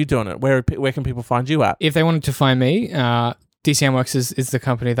 Exactly. How are you doing it? Where can people find you at? If they wanted to find me, DCM Works is the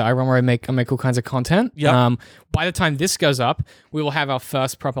company that I run where I make all kinds of content. Yep. By the time this goes up, we will have our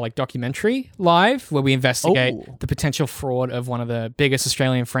first proper documentary live where we investigate Oh. the potential fraud of one of the biggest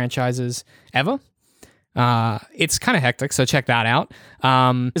Australian franchises ever. It's kind of hectic, so check that out.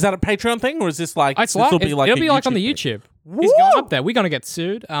 Is that a Patreon thing, or is this like It's this live. will be like It'll a be like on the thing? YouTube. Woo! It's going up there. We're gonna get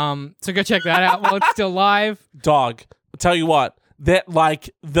sued. So go check that out while it's still live. Dog. I'll tell you what. That like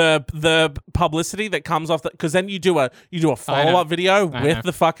the publicity that comes off that, because then you do a follow up video I with know.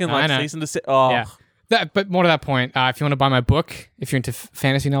 the fucking I like know. season to oh Yeah. But more to that point, if you want to buy my book, if you're into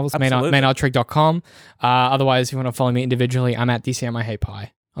fantasy novels, Absolutely. maynardtrig.com. Otherwise, if you want to follow me individually, I'm at DCM I Hate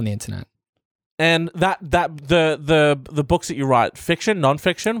Pie on the internet. And the books that you write, fiction,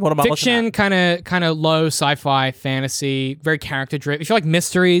 non-fiction, what am I looking Fiction, at? kind of low sci-fi, fantasy, very character driven. If you like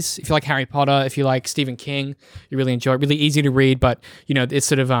mysteries, if you like Harry Potter, if you like Stephen King, you really enjoy it. Really easy to read, but it's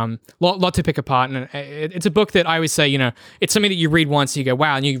sort of lot to pick apart. And it's a book that I always say, it's something that you read once, and you go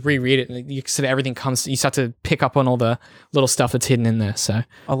wow, and you reread it, and you sort of everything comes. You start to pick up on all the little stuff that's hidden in there. So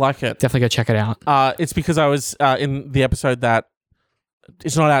I like it. definitely go check it out. It's because I was in the episode that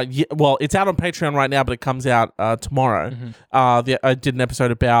it's not out yet. Well, it's out on Patreon right now, but it comes out tomorrow. Mhm. I did an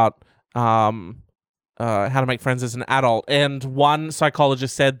episode about how to make friends as an adult, and one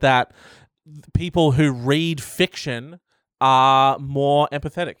psychologist said that people who read fiction are more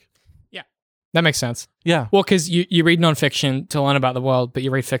empathetic. That makes sense. Yeah. Well, because you read nonfiction to learn about the world, but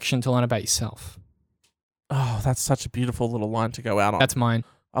you read fiction to learn about yourself. Oh, that's such a beautiful little line to go out on. That's mine.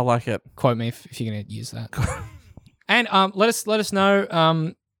 I like it. Quote me if you're going to use that. And let us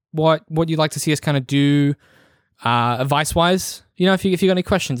know what you'd like to see us kind of do advice wise. If you got any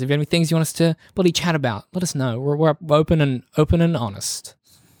questions, if you have any things you want us to bloody chat about, let us know. We're open and honest.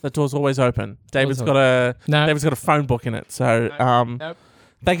 That door's always open. David's Door's got a phone book in it. So Nope.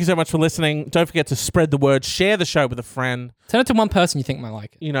 thank you so much for listening. Don't forget to spread the word. Share the show with a friend. Turn it to one person you think might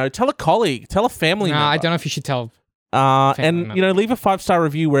like it. Tell a colleague. Tell a family member. I don't know if you should tell. And member. leave a 5-star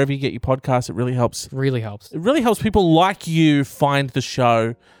review wherever you get your podcast. It really helps. Really helps. It really helps people like you find the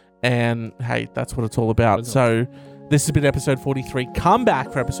show. And hey, that's what it's all about. So this has been episode 43. Come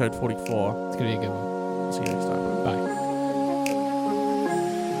back for episode 44. It's going to be a good one. See you next time.